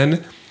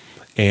 2010.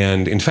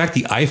 And in fact,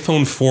 the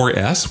iPhone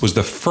 4S was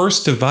the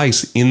first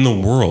device in the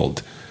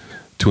world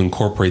to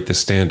incorporate this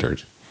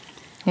standard.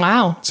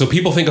 Wow. So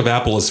people think of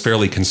Apple as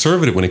fairly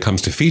conservative when it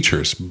comes to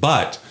features,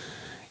 but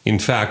in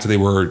fact, they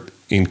were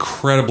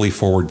incredibly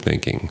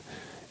forward-thinking.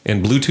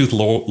 And Bluetooth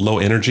low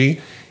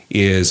energy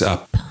is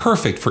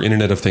perfect for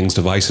Internet of Things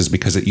devices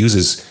because it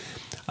uses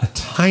a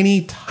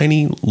tiny,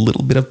 tiny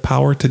little bit of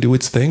power to do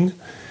its thing.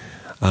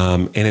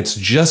 And it's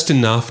just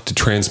enough to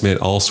transmit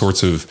all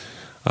sorts of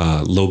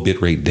low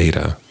bitrate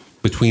data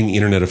between the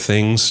Internet of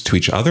Things to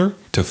each other,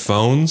 to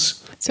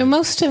phones. So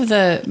most of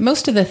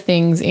the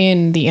things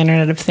in the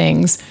Internet of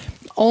Things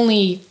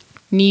only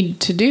need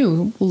to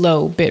do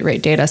low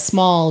bitrate data,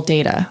 small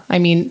data. I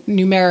mean,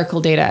 numerical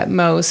data at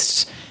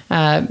most,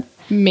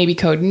 maybe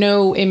code,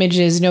 no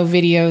images, no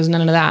videos,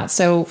 none of that.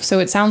 So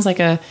it sounds like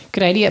a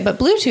good idea. But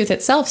Bluetooth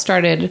itself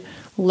started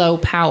low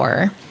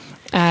power,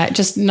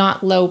 just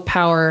not low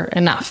power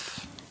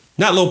enough.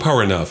 Not low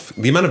power enough.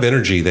 The amount of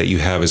energy that you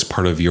have as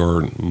part of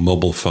your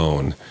mobile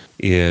phone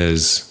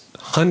is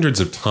hundreds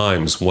of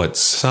times what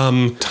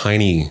some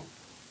tiny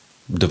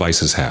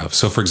devices have.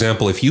 So, for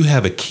example, if you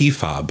have a key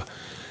fob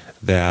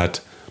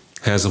that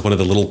has one of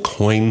the little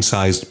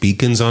coin-sized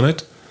beacons on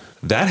it,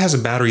 that has a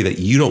battery that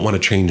you don't want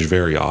to change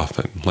very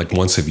often, like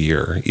once a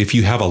year. If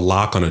you have a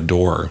lock on a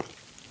door,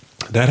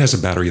 that has a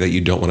battery that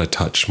you don't want to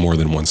touch more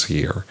than once a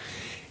year.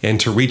 And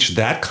to reach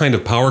that kind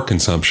of power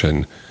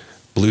consumption,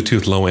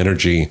 Bluetooth Low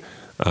Energy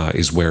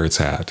is where it's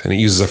at. And it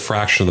uses a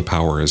fraction of the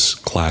power as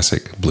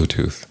classic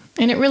Bluetooth.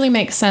 And it really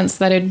makes sense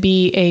that it'd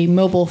be a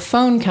mobile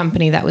phone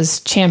company that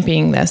was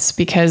championing this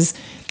because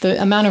the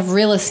amount of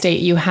real estate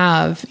you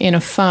have in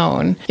a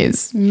phone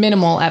is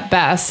minimal at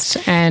best.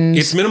 And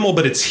it's minimal,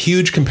 but it's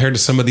huge compared to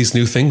some of these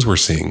new things we're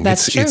seeing.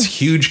 That's true. It's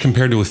huge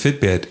compared to a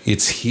Fitbit.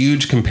 It's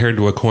huge compared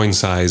to a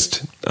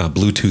coin-sized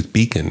Bluetooth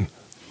beacon.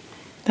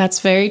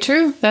 That's very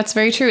true. That's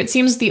very true. It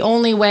seems the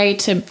only way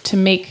to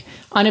make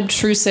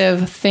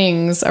unobtrusive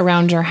things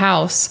around your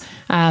house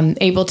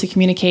able to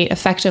communicate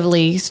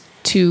effectively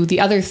to the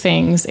other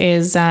things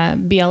is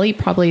BLE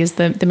probably is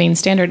the main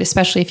standard,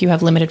 especially if you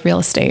have limited real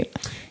estate.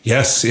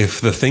 Yes,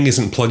 if the thing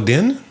isn't plugged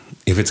in,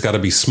 if it's got to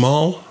be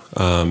small,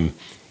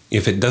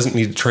 if it doesn't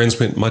need to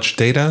transmit much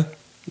data,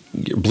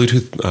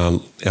 Bluetooth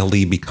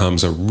LE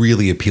becomes a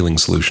really appealing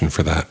solution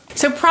for that.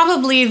 So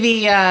probably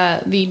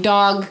the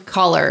dog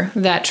collar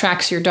that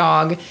tracks your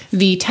dog,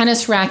 the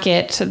tennis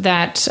racket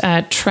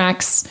that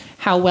tracks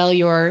how well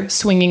you're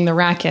swinging the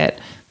racket.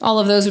 All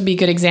of those would be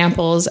good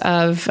examples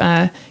of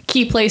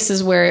key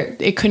places where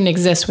it couldn't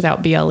exist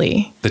without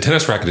BLE. The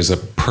tennis racket is a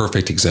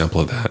perfect example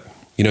of that.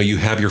 You know, you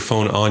have your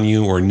phone on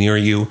you or near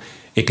you.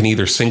 It can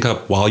either sync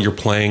up while you're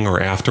playing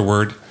or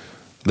afterward.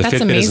 The That's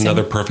Fitbit amazing. is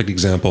another perfect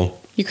example.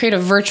 You create a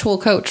virtual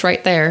coach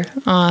right there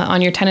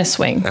on your tennis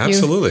swing.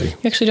 Absolutely. You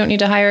actually don't need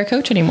to hire a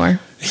coach anymore.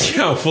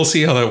 Yeah, we'll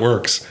see how that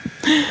works.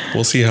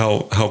 We'll see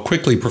how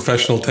quickly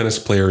professional tennis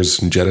players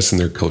jettison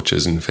their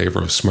coaches in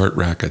favor of smart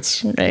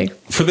rackets. Okay.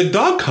 For the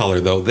dog collar,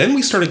 though, then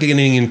we started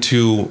getting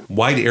into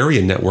wide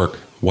area network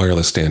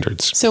wireless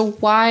standards. So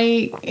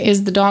why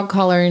is the dog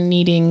collar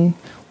needing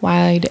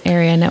wide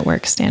area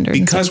network standards?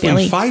 Because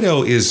when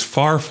Fido is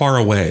far, far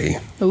away,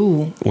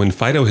 when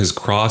Fido has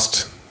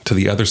crossed to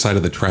the other side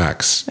of the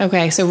tracks.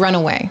 Okay, so run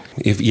away.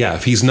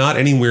 If he's not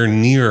anywhere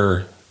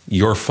near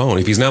your phone,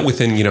 if he's not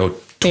within,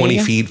 20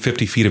 feet,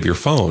 50 feet of your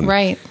phone,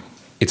 right,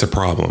 it's a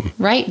problem.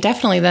 Right,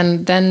 definitely.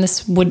 Then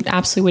this would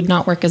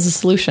not work as a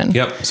solution.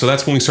 Yep. So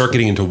that's when we start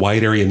getting into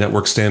wide area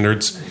network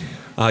standards.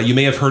 You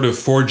may have heard of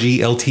 4G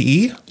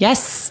LTE.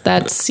 Yes,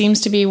 that seems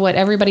to be what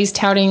everybody's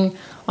touting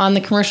on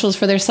the commercials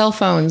for their cell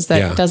phones.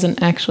 That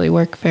doesn't actually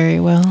work very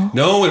well.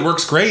 No, it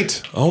works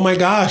great. Oh my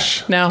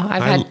gosh. No,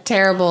 I've had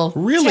terrible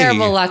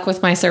luck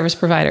with my service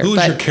provider.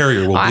 Who's your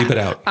carrier? We'll bleep it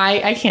out.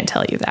 I can't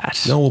tell you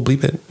that. No, we'll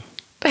bleep it.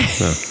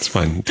 No, it's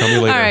fine. Tell me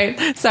later. All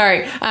right.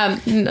 Sorry.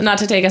 Not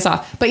to take us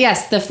off. But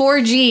yes, the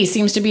 4G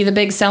seems to be the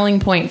big selling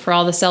point for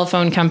all the cell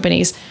phone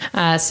companies.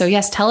 So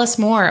yes, tell us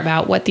more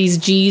about what these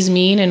Gs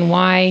mean and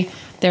why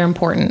they're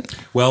important.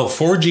 Well,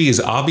 4G is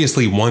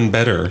obviously one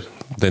better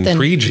than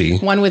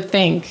 3G. One would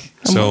think.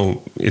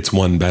 So it's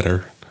one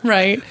better.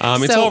 Right.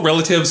 It's all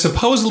relative.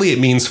 Supposedly it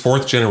means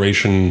fourth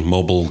generation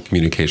mobile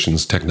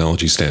communications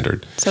technology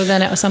standard. So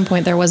then at some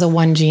point there was a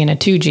 1G and a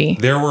 2G.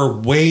 There were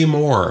way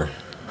more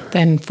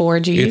than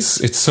 4G.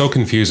 It's so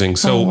confusing.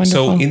 So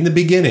in the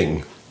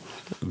beginning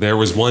there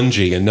was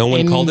 1G and no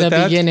one called it that.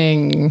 In the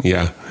beginning.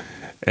 Yeah.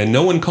 And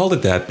no one called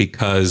it that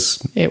because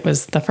it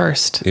was the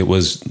first. It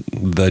was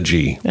the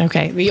G.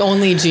 Okay, the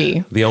only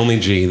G. The only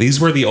G. These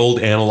were the old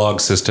analog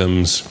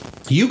systems.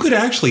 You could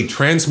actually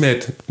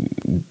transmit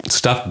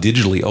stuff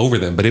digitally over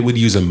them, but it would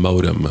use a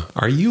modem.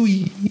 Are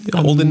you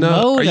old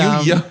enough? Modem?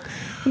 Are you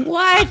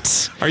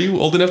What? Are you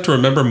old enough to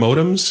remember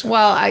modems?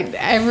 Well,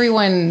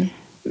 everyone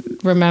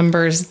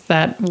remembers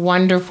that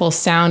wonderful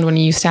sound when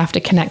you used to have to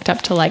connect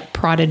up to like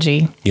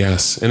Prodigy.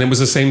 Yes, and it was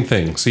the same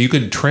thing. So you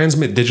could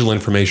transmit digital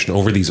information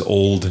over these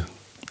old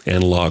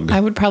analog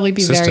I would probably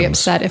be systems. very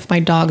upset if my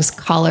dog's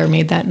collar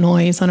made that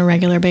noise on a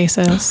regular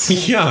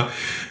basis. Yeah,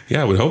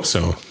 I would hope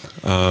so.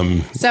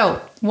 So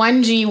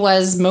 1G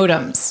was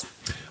modems.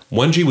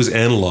 1G was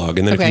analog,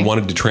 and then if you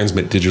wanted to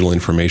transmit digital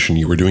information,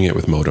 you were doing it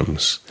with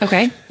modems.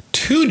 Okay.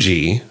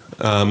 2G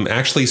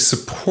actually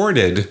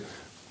supported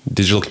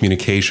digital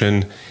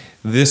communication.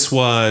 This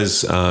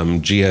was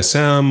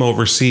GSM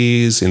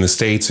overseas. In the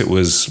States, it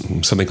was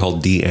something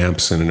called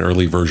D-amps and an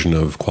early version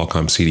of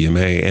Qualcomm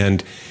CDMA.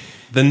 And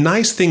the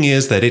nice thing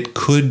is that it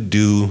could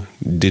do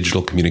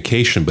digital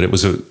communication, but it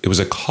was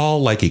a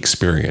call-like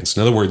experience.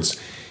 In other words,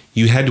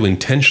 you had to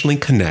intentionally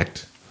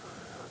connect,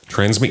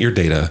 transmit your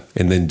data,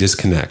 and then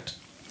disconnect.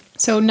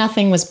 So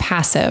nothing was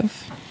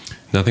passive.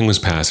 Nothing was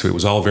passive. It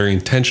was all very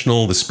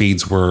intentional. The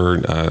speeds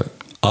were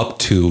up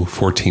to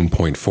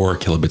 14.4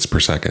 kilobits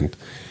per second.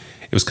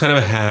 It was kind of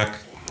a hack,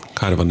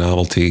 kind of a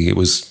novelty. It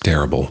was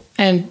terrible.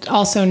 And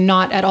also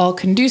not at all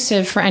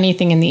conducive for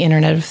anything in the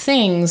Internet of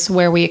Things,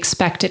 where we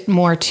expect it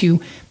more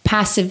to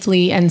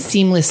passively and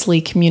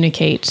seamlessly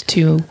communicate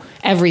to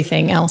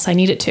everything else I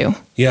need it to.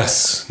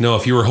 Yes. No,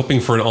 if you were hoping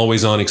for an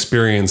always-on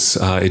experience,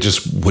 it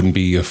just wouldn't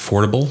be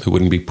affordable. It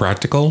wouldn't be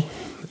practical.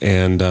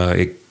 And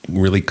it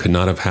really could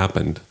not have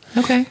happened.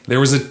 Okay. There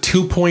was a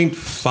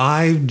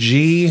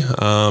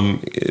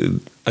 2.5G.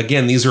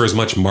 Again, these are as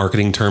much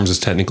marketing terms as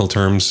technical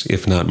terms,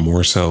 if not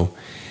more so.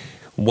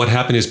 What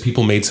happened is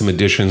people made some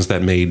additions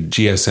that made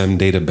GSM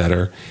data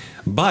better.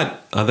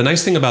 But the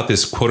nice thing about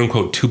this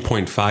quote-unquote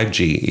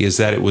 2.5G is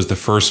that it was the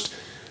first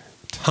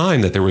time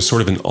that there was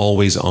sort of an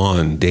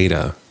always-on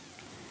data.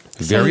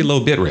 Very low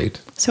bit rate.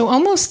 So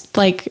almost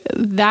like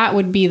that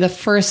would be the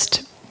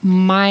first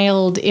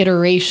mild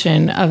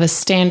iteration of a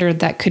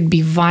standard that could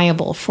be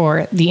viable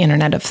for the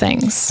Internet of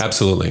Things.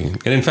 Absolutely.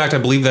 And in fact, I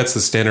believe that's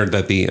the standard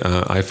that the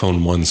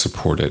iPhone 1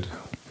 supported.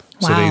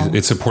 Wow. So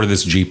it supported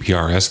this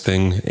GPRS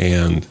thing.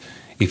 And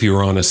if you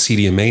were on a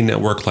CDMA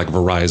network like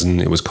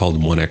Verizon, it was called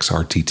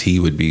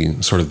 1xRTT would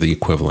be sort of the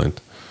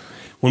equivalent.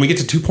 When we get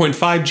to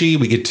 2.5G,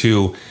 we get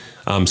to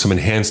some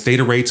enhanced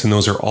data rates, and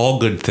those are all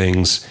good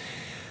things.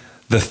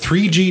 The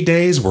 3G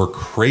days were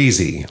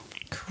crazy.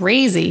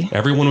 Crazy.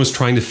 Everyone was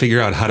trying to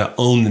figure out how to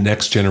own the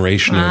next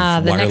generation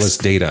of wireless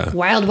data.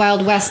 Wild,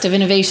 wild west of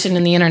innovation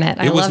in the internet.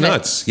 I love it. It was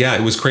nuts. Yeah,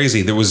 it was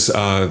crazy. There was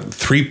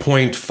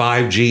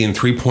 3.5G and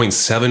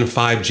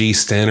 3.75G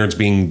standards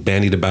being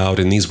bandied about,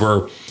 and these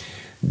were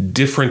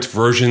different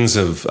versions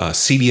of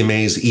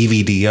CDMA's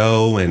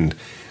EVDO, and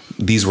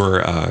these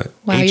were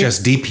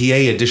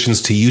HSDPA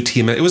additions to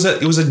UTM. It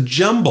was a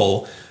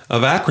jumble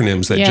of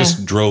acronyms that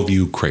just drove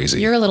you crazy.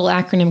 You're a little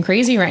acronym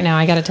crazy right now,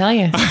 I got to tell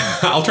you.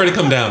 I'll try to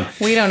come down.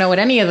 We don't know what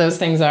any of those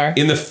things are.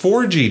 In the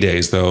 4G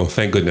days, though,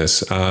 thank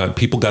goodness,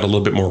 people got a little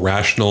bit more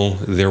rational.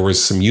 There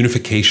was some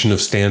unification of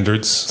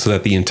standards so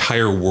that the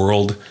entire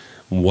world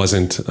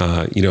wasn't,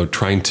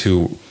 trying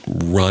to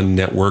run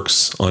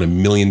networks on a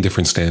million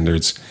different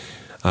standards.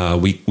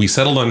 We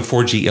settled on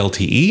 4G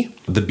LTE.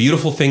 The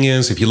beautiful thing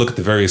is, if you look at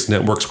the various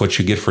networks, what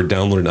you get for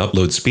download and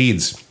upload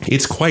speeds,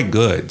 it's quite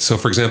good. So,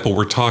 for example,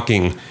 we're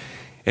talking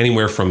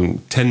anywhere from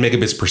 10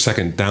 megabits per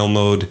second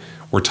download.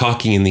 We're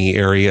talking in the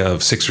area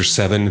of 6 or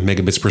 7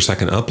 megabits per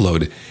second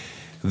upload.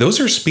 Those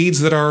are speeds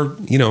that are,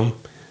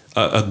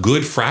 a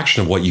good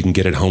fraction of what you can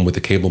get at home with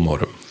a cable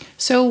modem.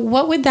 So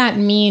what would that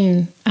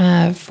mean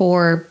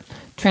for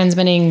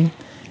transmitting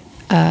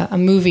a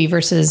movie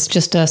versus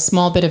just a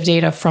small bit of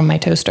data from my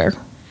toaster?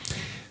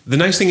 The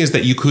nice thing is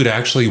that you could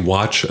actually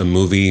watch a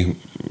movie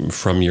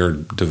from your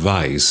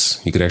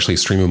device. You could actually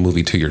stream a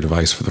movie to your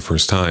device for the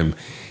first time.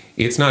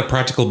 It's not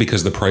practical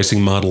because the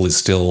pricing model is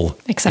still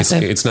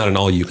excessive. It's not an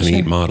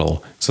all-you-can-eat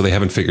model, so they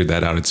haven't figured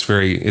that out.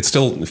 It's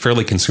still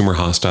fairly consumer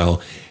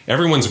hostile.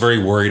 Everyone's very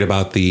worried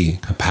about the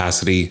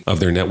capacity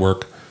of their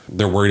network.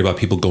 They're worried about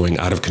people going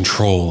out of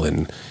control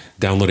and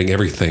downloading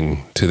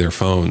everything to their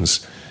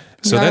phones.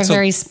 So that's a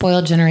very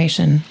spoiled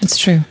generation. It's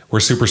true. We're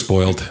super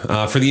spoiled.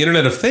 For the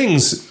Internet of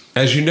Things,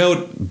 as you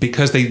note,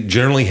 because they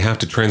generally have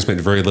to transmit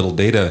very little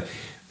data,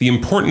 the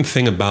important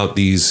thing about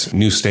these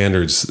new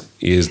standards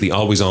is the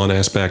always-on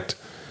aspect,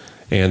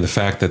 and the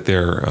fact that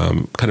they're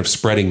kind of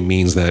spreading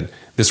means that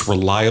this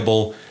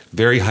reliable,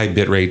 very high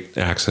bitrate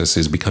access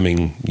is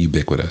becoming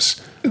ubiquitous.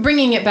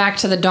 Bringing it back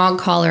to the dog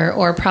collar,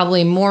 or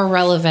probably more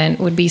relevant,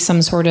 would be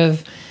some sort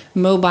of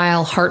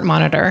mobile heart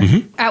monitor.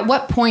 Mm-hmm. At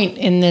what point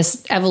in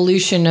this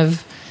evolution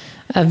of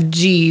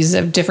Gs,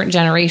 of different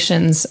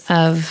generations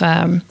of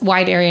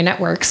wide area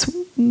networks,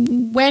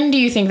 when do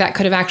you think that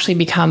could have actually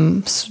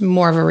become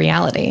more of a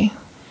reality,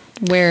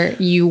 where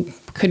you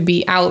could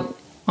be out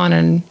on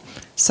a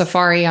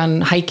safari,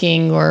 on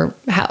hiking, or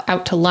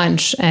out to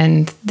lunch,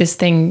 and this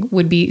thing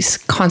would be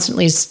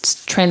constantly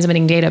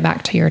transmitting data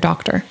back to your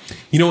doctor?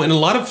 You know, in a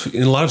lot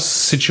of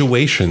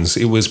situations,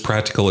 it was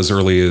practical as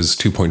early as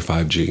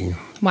 2.5G.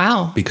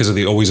 Wow! Because of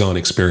the always-on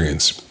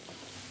experience.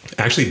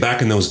 Actually,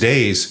 back in those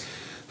days,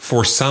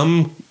 for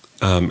some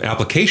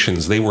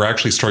applications, they were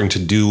actually starting to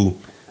do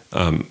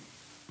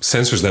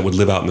sensors that would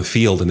live out in the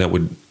field and that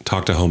would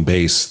talk to home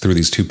base through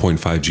these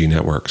 2.5G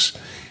networks.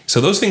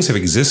 So those things have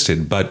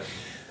existed, but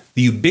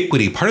the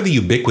ubiquity, part of the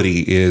ubiquity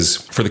is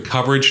for the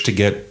coverage to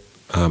get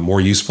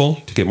more useful,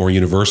 to get more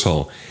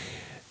universal.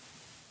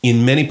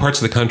 In many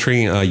parts of the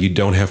country, you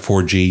don't have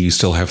 4G, you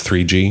still have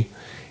 3G.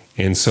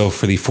 And so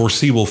for the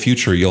foreseeable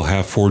future, you'll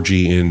have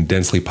 4G in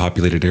densely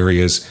populated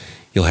areas,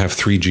 you'll have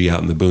 3G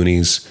out in the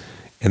boonies,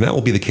 and that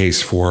will be the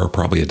case for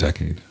probably a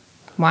decade.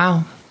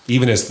 Wow.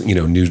 Even as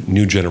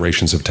new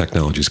generations of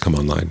technologies come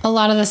online. A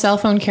lot of the cell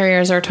phone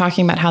carriers are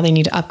talking about how they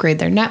need to upgrade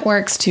their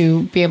networks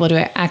to be able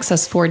to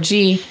access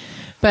 4G.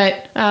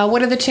 But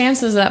what are the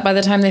chances that by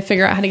the time they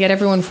figure out how to get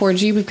everyone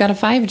 4G, we've got a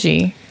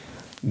 5G?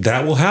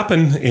 That will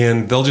happen,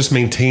 and they'll just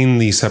maintain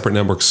these separate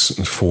networks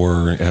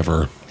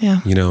forever.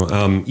 Yeah.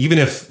 Even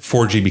if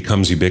 4G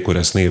becomes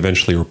ubiquitous and they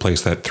eventually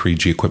replace that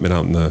 3G equipment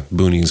out in the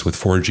boonies with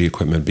 4G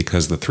equipment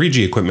because the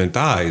 3G equipment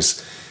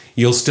dies,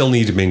 you'll still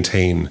need to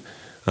maintain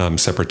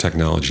separate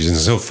technologies. And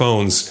so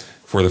phones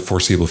for the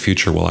foreseeable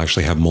future will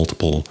actually have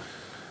multiple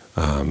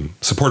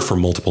support for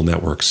multiple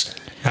networks,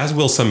 as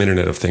will some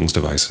Internet of Things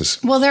devices.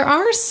 Well, there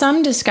are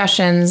some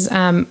discussions.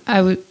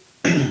 I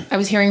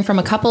was hearing from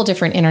a couple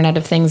different Internet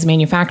of Things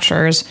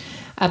manufacturers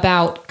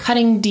about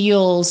cutting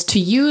deals to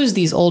use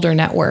these older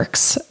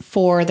networks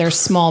for their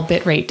small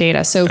bitrate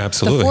data. So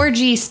Absolutely. The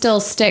 4G still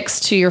sticks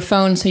to your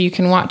phone so you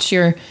can watch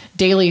your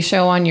daily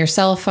show on your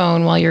cell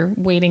phone while you're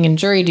waiting in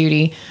jury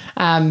duty.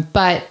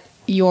 But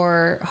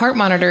your heart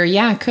monitor,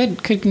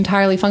 could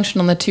entirely function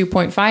on the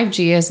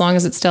 2.5G as long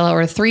as it's still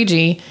or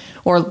 3G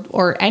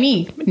or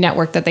any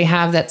network that they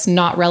have that's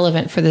not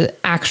relevant for the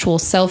actual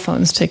cell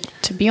phones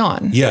to be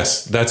on.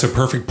 Yes, that's a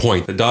perfect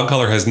point. The dog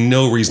collar has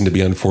no reason to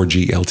be on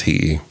 4G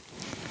LTE.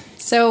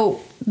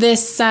 So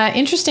this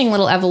interesting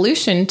little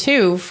evolution,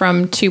 too,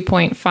 from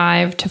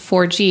 2.5 to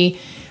 4G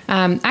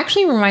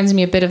actually reminds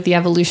me a bit of the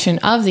evolution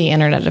of the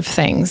Internet of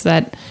Things,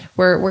 that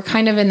we're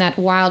kind of in that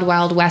wild,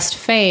 wild west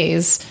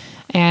phase.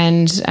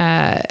 And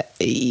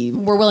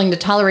we're willing to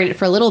tolerate it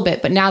for a little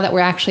bit. But now that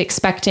we're actually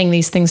expecting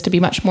these things to be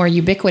much more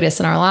ubiquitous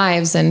in our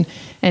lives, and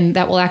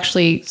that we'll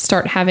actually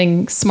start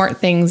having smart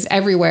things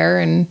everywhere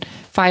and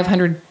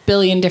 500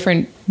 billion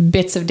different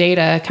bits of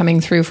data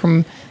coming through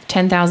from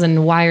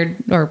 10,000 wired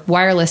or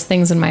wireless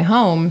things in my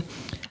home,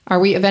 are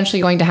we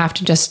eventually going to have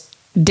to just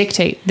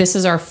dictate, this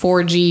is our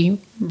 4G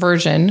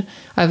version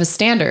of a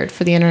standard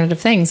for the Internet of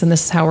Things, and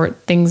this is how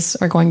things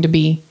are going to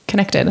be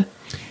connected?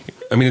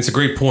 I mean, it's a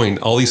great point.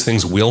 All these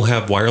things will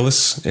have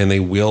wireless, and they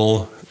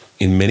will,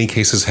 in many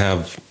cases,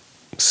 have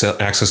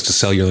access to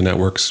cellular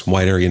networks,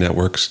 wide area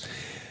networks.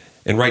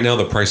 And right now,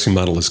 the pricing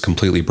model is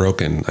completely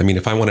broken. I mean,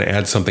 if I want to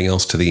add something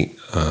else to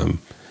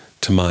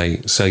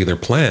my cellular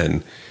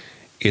plan,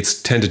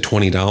 it's $10 to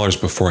 $20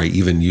 before I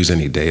even use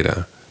any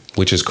data,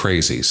 which is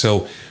crazy.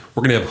 So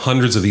we're going to have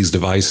hundreds of these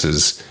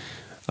devices.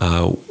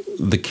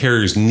 The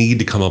carriers need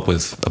to come up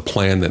with a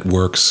plan that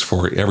works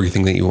for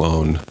everything that you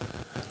own.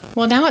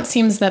 Well, now it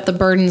seems that the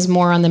burden's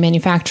more on the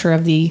manufacturer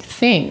of the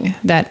thing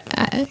that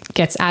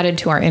gets added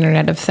to our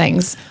Internet of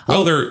Things.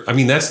 Well,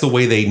 that's the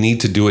way they need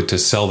to do it to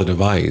sell the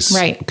device.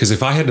 Right. Because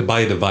if I had to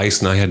buy a device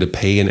and I had to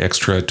pay an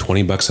extra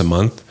 $20 a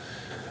month,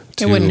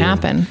 it wouldn't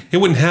happen. It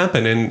wouldn't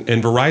happen. And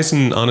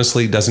Verizon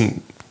honestly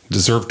doesn't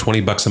deserve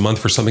 $20 a month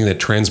for something that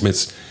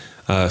transmits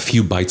a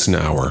few bytes an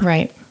hour.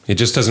 Right. It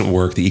just doesn't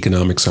work. The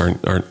economics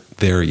aren't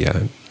there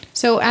yet.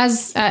 So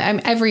as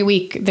every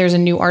week, there's a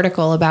new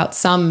article about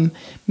some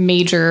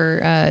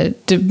major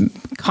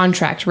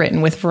contract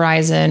written with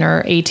Verizon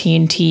or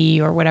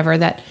AT&T or whatever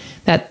that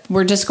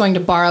we're just going to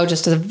borrow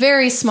just a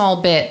very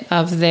small bit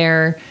of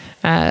their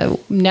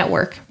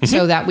network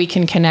so that we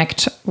can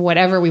connect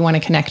whatever we want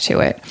to connect to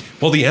it.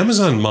 Well, the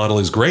Amazon model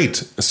is great.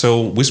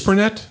 So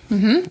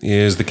WhisperNet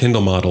is the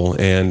Kindle model,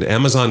 and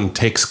Amazon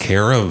takes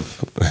care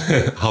of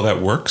how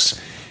that works.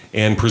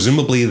 And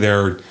presumably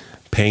they're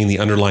paying the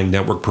underlying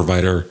network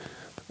provider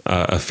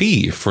a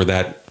fee for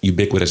that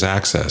ubiquitous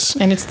access.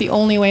 And it's the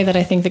only way that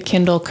I think the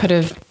Kindle could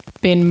have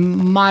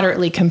been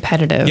moderately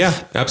competitive.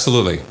 Yeah,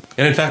 absolutely.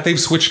 And in fact, they've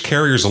switched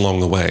carriers along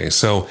the way.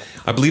 So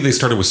I believe they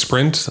started with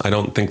Sprint. I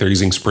don't think they're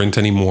using Sprint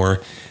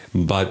anymore,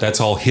 but that's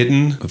all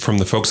hidden from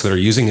the folks that are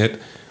using it,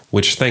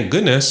 which, thank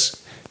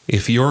goodness,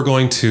 if you're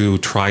going to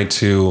try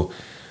to,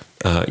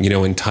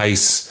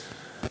 entice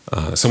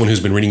someone who's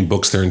been reading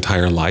books their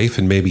entire life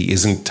and maybe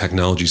isn't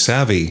technology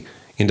savvy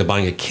into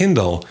buying a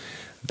Kindle,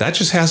 that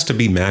just has to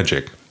be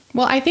magic.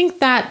 Well, I think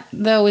that,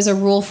 though, is a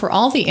rule for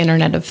all the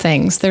Internet of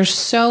Things. There's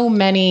so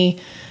many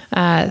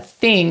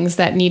things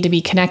that need to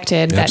be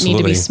connected, that need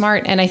to be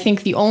smart. And I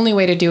think the only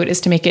way to do it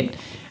is to make it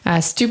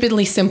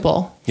stupidly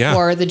simple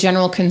for the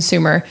general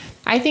consumer.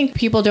 I think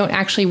people don't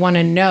actually want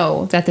to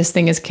know that this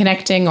thing is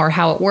connecting or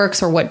how it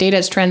works or what data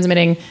it's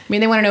transmitting. I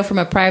mean, they want to know from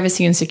a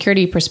privacy and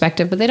security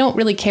perspective, but they don't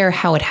really care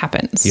how it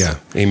happens. Yeah,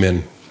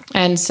 amen.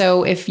 And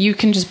so if you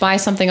can just buy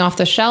something off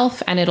the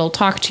shelf and it'll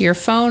talk to your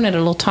phone and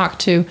it'll talk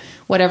to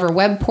whatever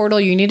web portal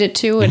you need it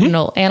to and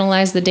it'll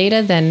analyze the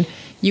data, then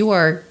you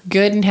are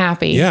good and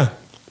happy. Yeah.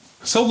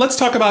 So let's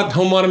talk about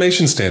home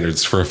automation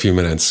standards for a few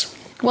minutes.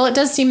 Well, it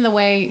does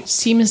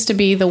seems to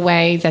be the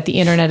way that the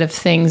Internet of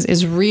Things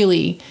is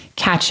really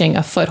catching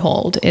a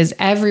foothold, is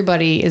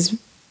everybody is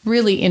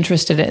really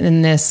interested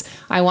in this.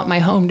 I want my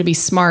home to be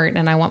smart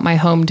and I want my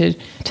home to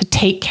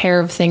take care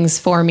of things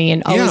for me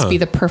and always be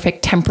the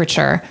perfect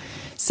temperature.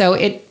 So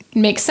it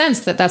makes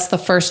sense that that's the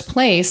first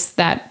place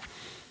that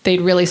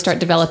they'd really start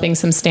developing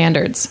some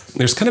standards.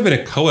 There's kind of been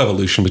a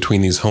co-evolution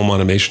between these home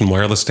automation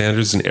wireless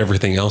standards and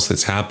everything else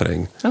that's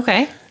happening.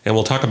 Okay. And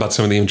we'll talk about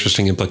some of the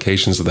interesting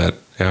implications of that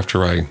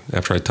after I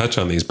touch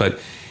on these. But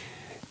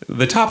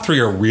the top three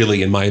are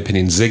really, in my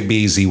opinion,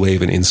 Zigbee,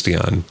 Z-Wave, and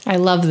Insteon. I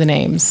love the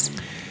names.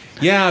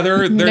 Yeah,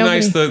 they're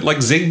nice. Like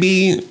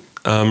Zigbee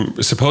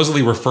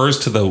supposedly refers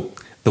to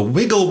the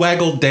wiggle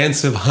waggle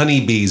dance of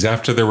honeybees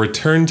after their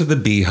return to the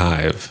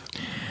beehive.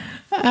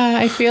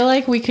 I feel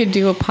like we could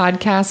do a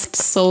podcast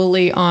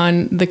solely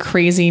on the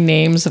crazy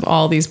names of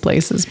all these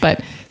places.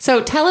 But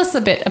so tell us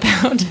a bit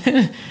about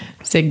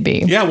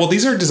Zigbee. Yeah, well,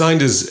 these are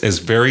designed as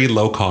very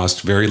low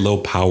cost, very low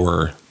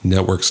power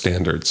network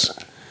standards.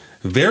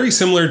 Very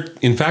similar,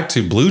 in fact,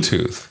 to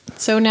Bluetooth.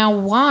 So now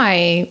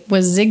why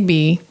was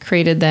Zigbee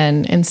created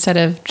then instead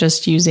of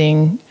just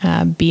using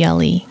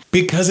BLE?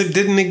 Because it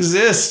didn't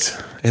exist.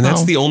 And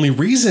that's the only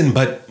reason.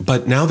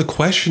 But now the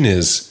question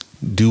is,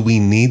 do we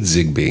need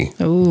Zigbee?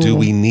 Ooh. Do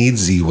we need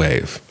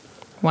Z-Wave?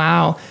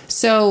 Wow.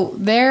 So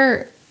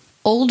they're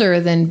older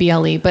than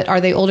BLE, but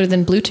are they older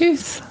than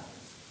Bluetooth?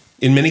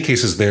 In many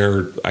cases,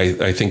 they're,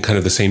 I think, kind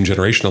of the same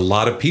generation. A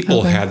lot of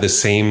people had the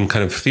same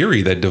kind of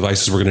theory that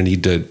devices were going to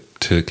need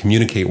to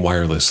communicate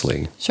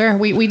wirelessly. Sure.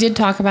 We did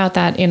talk about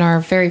that in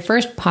our very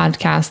first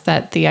podcast,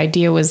 that the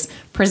idea was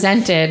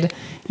presented,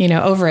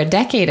 over a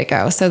decade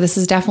ago. So this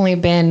has definitely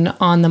been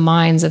on the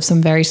minds of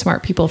some very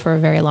smart people for a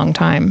very long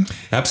time.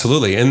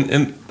 Absolutely.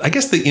 And I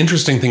guess the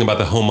interesting thing about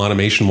the home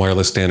automation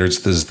wireless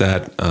standards is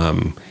that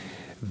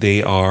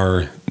they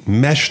are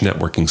mesh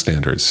networking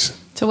standards.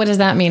 So what does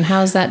that mean?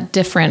 How is that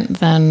different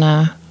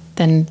than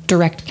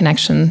direct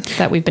connection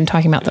that we've been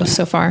talking about those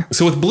so far?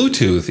 So with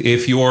Bluetooth,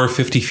 if you're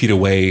 50 feet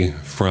away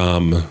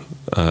from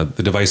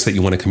the device that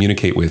you want to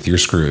communicate with, you're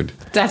screwed.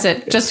 That's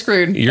it. Just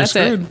screwed. You're That's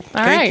screwed. It.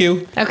 All right. Thank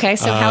you. Okay.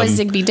 So how is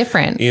Zigbee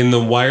different?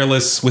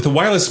 With a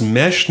wireless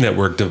mesh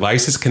network,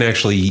 devices can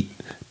actually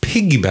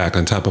piggyback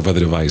on top of other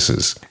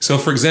devices. So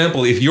for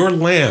example, if your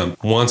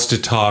lamp wants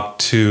to talk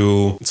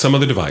to some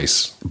other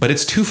device, but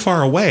it's too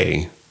far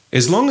away,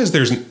 as long as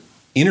there's an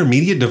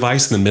intermediate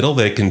device in the middle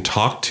that it can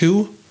talk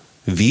to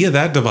via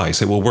that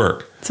device, it will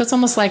work. So it's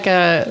almost like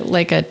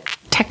a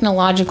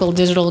technological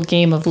digital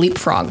game of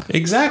leapfrog.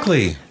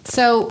 Exactly.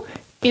 So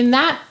in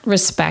that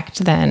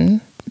respect,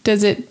 then,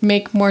 does it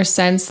make more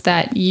sense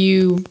that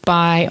you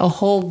buy a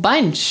whole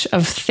bunch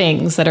of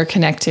things that are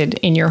connected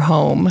in your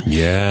home?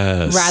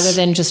 Yes. Rather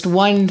than just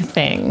one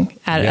thing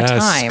at a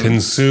time?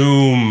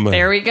 Consume.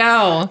 There we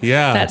go.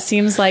 Yeah. That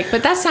seems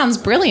but that sounds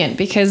brilliant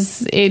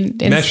because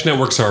mesh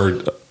networks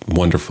are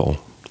wonderful.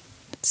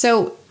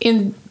 So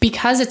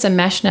because it's a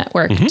mesh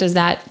network, does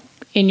that,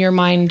 in your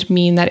mind,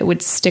 mean that it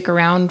would stick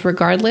around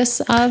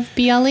regardless of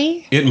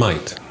BLE? It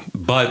might.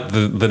 But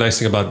the nice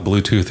thing about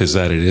Bluetooth is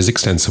that it is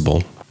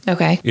extensible.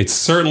 Okay. It's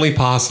certainly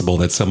possible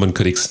that someone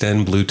could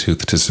extend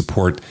Bluetooth to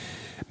support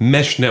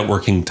mesh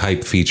networking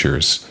type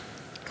features.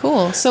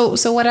 Cool.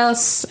 So what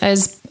else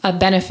is a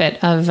benefit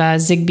of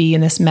Zigbee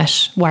in this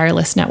mesh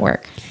wireless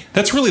network?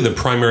 That's really the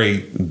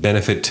primary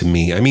benefit to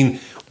me. I mean,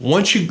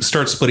 once you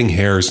start splitting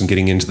hairs and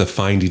getting into the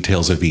fine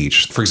details of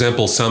each, for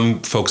example, some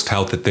folks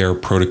tout that their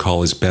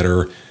protocol is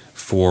better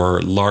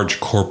for large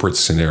corporate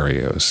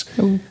scenarios.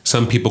 Ooh.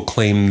 Some people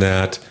claim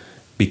that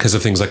because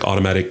of things like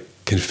automatic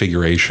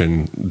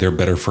configuration, they're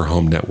better for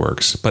home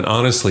networks. But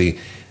honestly,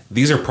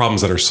 these are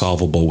problems that are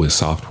solvable with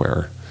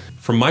software.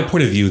 From my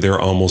point of view, they're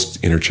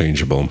almost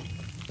interchangeable.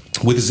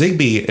 With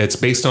Zigbee, it's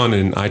based on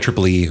an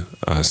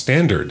IEEE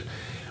standard,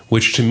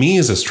 which to me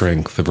is a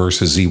strength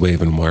versus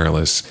Z-Wave and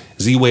wireless.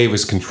 Z-Wave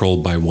is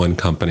controlled by one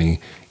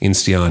company.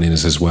 Insteon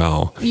is as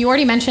well. You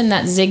already mentioned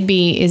that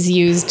Zigbee is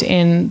used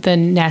in the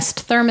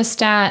Nest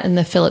thermostat and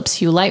the Philips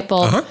Hue light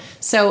bulb.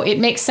 So it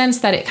makes sense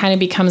that it kind of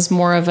becomes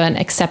more of an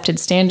accepted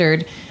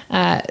standard.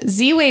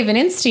 Z-Wave and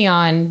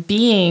Insteon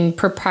being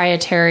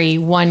proprietary,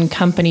 one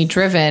company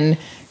driven,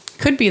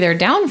 could be their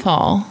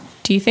downfall.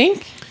 Do you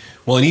think?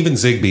 Well, and even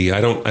Zigbee, I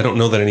don't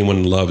know that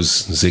anyone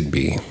loves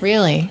Zigbee.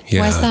 Really?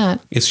 Yeah. Why is that?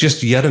 It's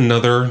just yet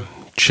another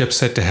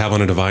chipset to have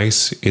on a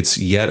device. It's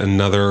yet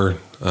another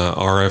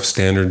RF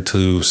standard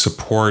to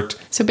support.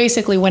 So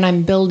basically, when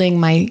I'm building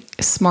my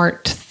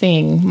smart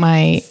thing,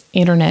 my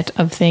Internet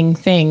of thing,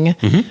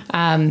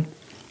 I'm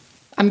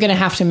going to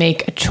have to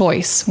make a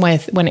choice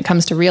when it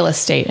comes to real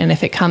estate. And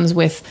if it comes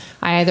with,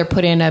 I either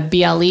put in a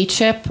BLE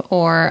chip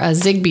or a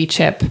Zigbee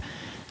chip,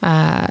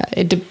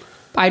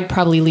 I'd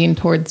probably lean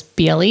towards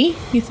BLE,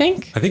 you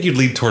think? I think you'd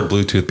lead toward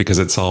Bluetooth because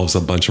it solves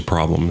a bunch of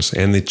problems.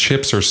 And the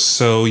chips are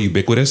so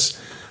ubiquitous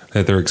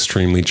that they're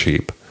extremely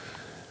cheap.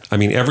 I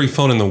mean, every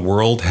phone in the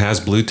world has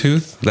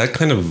Bluetooth. That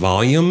kind of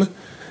volume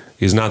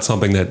is not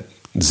something that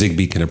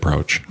Zigbee can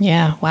approach.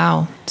 Yeah,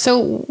 wow.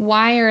 So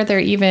why are there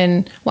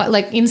even,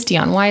 like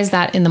Insteon, why is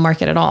that in the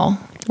market at all?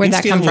 Where'd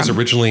that come from? Insteon was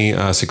originally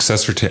a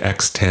successor to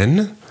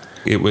X10.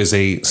 It was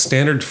a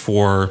standard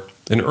for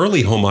an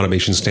early home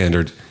automation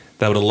standard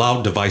that would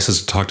allow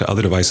devices to talk to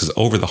other devices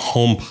over the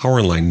home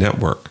power line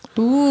network.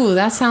 Ooh,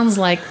 that sounds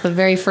like the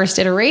very first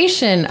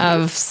iteration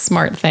of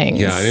smart things.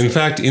 Yeah, and in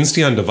fact,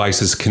 Insteon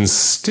devices can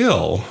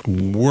still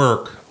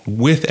work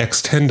with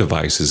X10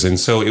 devices. And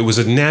so it was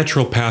a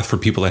natural path for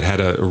people that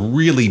had a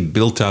really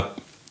built up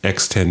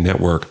X10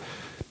 network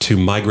to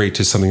migrate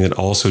to something that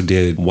also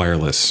did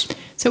wireless.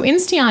 So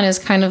Insteon is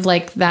kind of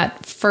like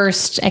that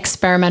first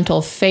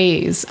experimental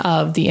phase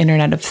of the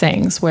Internet of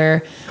Things,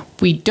 where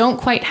we don't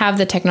quite have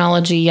the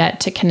technology yet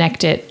to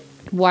connect it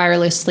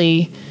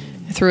wirelessly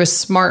through a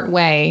smart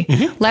way.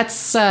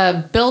 Let's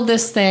build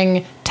this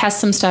thing, test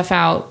some stuff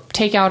out,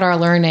 take out our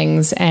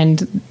learnings.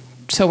 And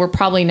so we're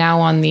probably now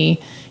on the,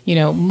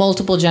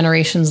 multiple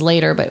generations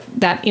later, but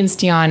that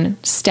Insteon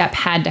step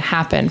had to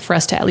happen for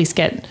us to at least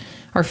get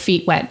our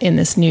feet wet in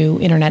this new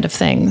Internet of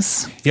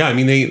Things. Yeah, I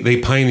mean,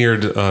 they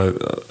pioneered, I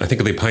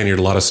think they pioneered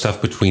a lot of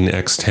stuff between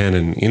X10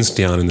 and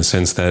Insteon in the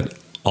sense that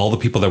all the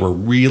people that were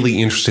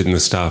really interested in the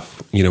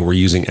stuff, were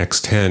using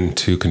X10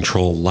 to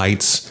control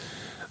lights,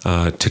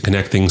 to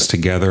connect things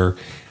together.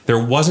 There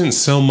wasn't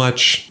so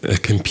much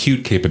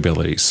compute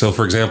capability. So,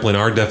 for example, in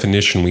our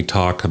definition, we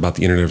talk about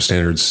the Internet of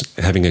Standards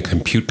having a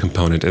compute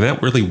component, and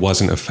that really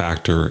wasn't a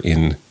factor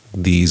in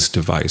these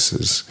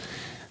devices.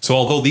 So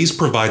although these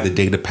provide the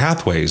data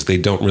pathways, they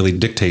don't really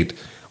dictate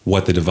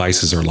what the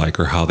devices are like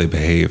or how they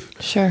behave.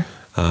 Sure.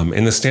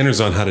 And the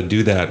standards on how to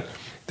do that,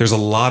 there's a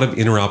lot of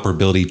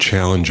interoperability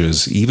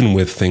challenges, even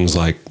with things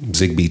like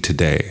Zigbee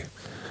today,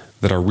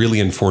 that are really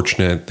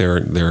unfortunate.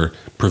 They're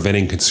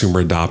preventing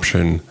consumer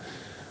adoption.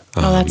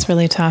 That's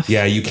really tough.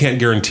 Yeah, you can't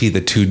guarantee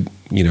that two,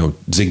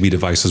 Zigbee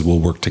devices will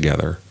work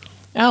together.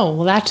 Oh,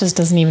 well, that just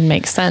doesn't even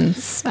make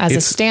sense as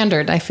a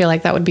standard. I feel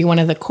like that would be one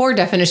of the core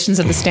definitions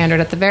of the standard.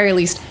 At the very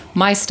least,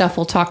 my stuff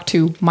will talk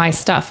to my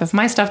stuff. If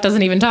my stuff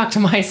doesn't even talk to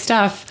my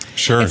stuff,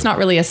 sure, it's not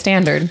really a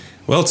standard.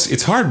 Well,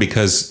 it's hard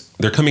because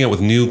they're coming out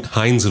with new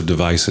kinds of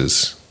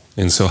devices.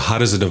 And so how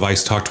does a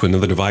device talk to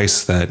another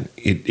device that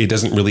it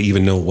doesn't really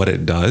even know what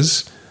it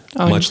does,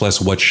 much less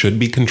what should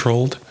be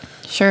controlled?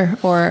 Sure,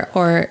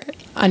 or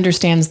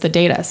understands the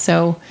data.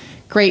 So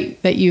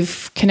great that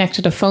you've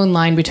connected a phone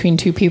line between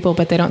two people,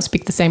 but they don't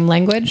speak the same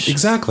language.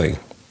 Exactly.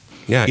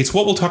 Yeah, it's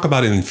what we'll talk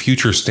about in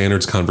future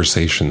standards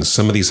conversations,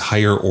 some of these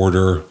higher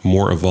order,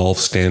 more evolved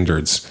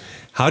standards.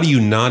 How do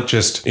you not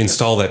just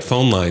install that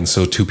phone line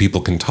so two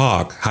people can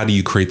talk? How do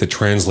you create the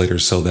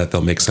translators so that they'll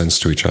make sense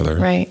to each other?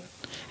 Right.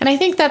 And I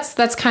think that's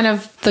kind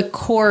of the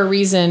core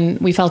reason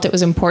we felt it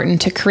was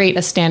important to create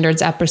a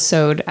standards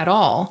episode at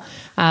all.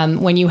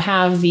 When you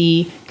have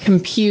the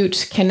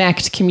compute,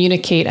 connect,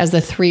 communicate as the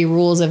three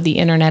rules of the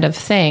Internet of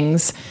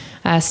Things,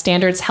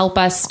 standards help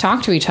us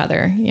talk to each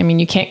other. I mean,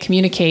 you can't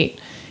communicate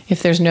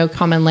if there's no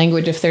common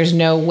language, if there's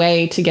no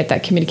way to get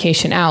that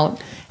communication out.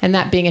 And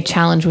that being a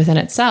challenge within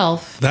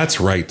itself.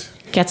 That's right.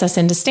 Gets us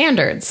into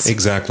standards.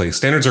 Exactly.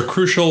 Standards are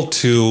crucial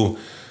to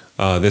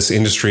this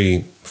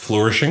industry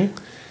flourishing.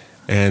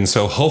 And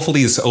so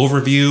hopefully this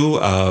overview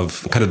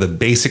of kind of the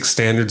basic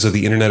standards of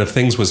the Internet of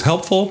Things was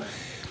helpful.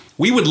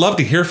 We would love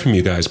to hear from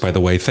you guys, by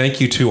the way.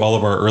 Thank you to all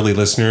of our early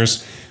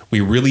listeners.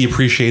 We really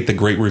appreciate the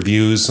great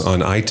reviews on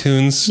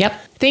iTunes. Yep.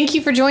 Thank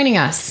you for joining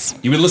us.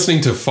 You've been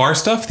listening to Far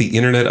Stuff, the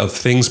Internet of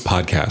Things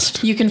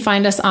podcast. You can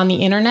find us on the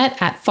internet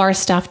at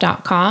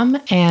farstuff.com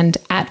and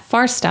at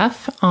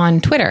farstuff on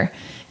Twitter.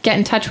 Get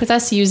in touch with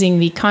us using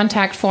the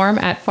contact form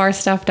at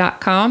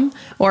farstuff.com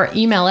or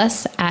email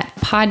us at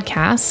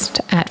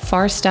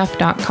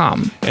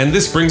podcast@farstuff.com. And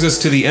this brings us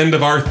to the end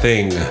of our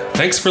thing.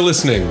 Thanks for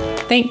listening.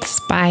 Thanks.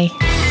 Bye.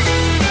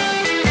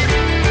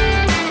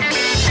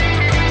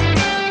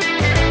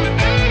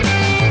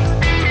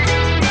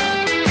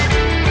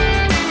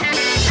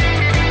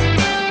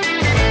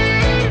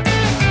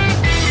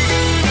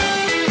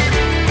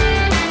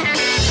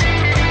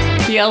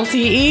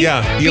 BLTE?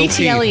 Yeah,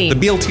 BLT. BTLE.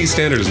 The BLT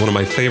standard is one of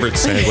my favorite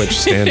sandwich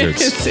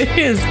standards. It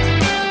is.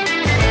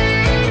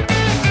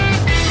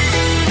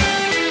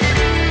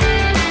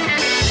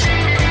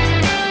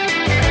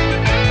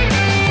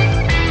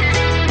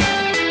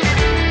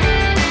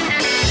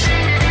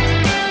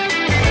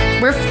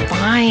 We're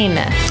fine.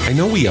 I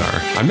know we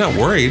are. I'm not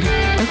worried.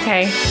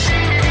 Okay.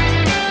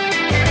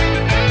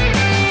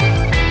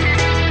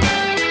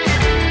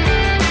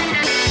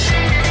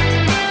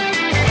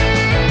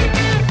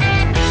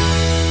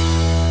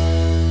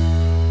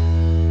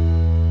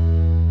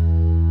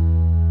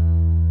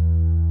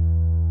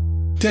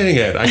 Dang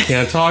it, I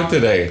can't talk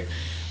today.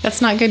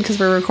 That's not good because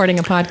we're recording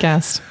a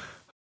podcast.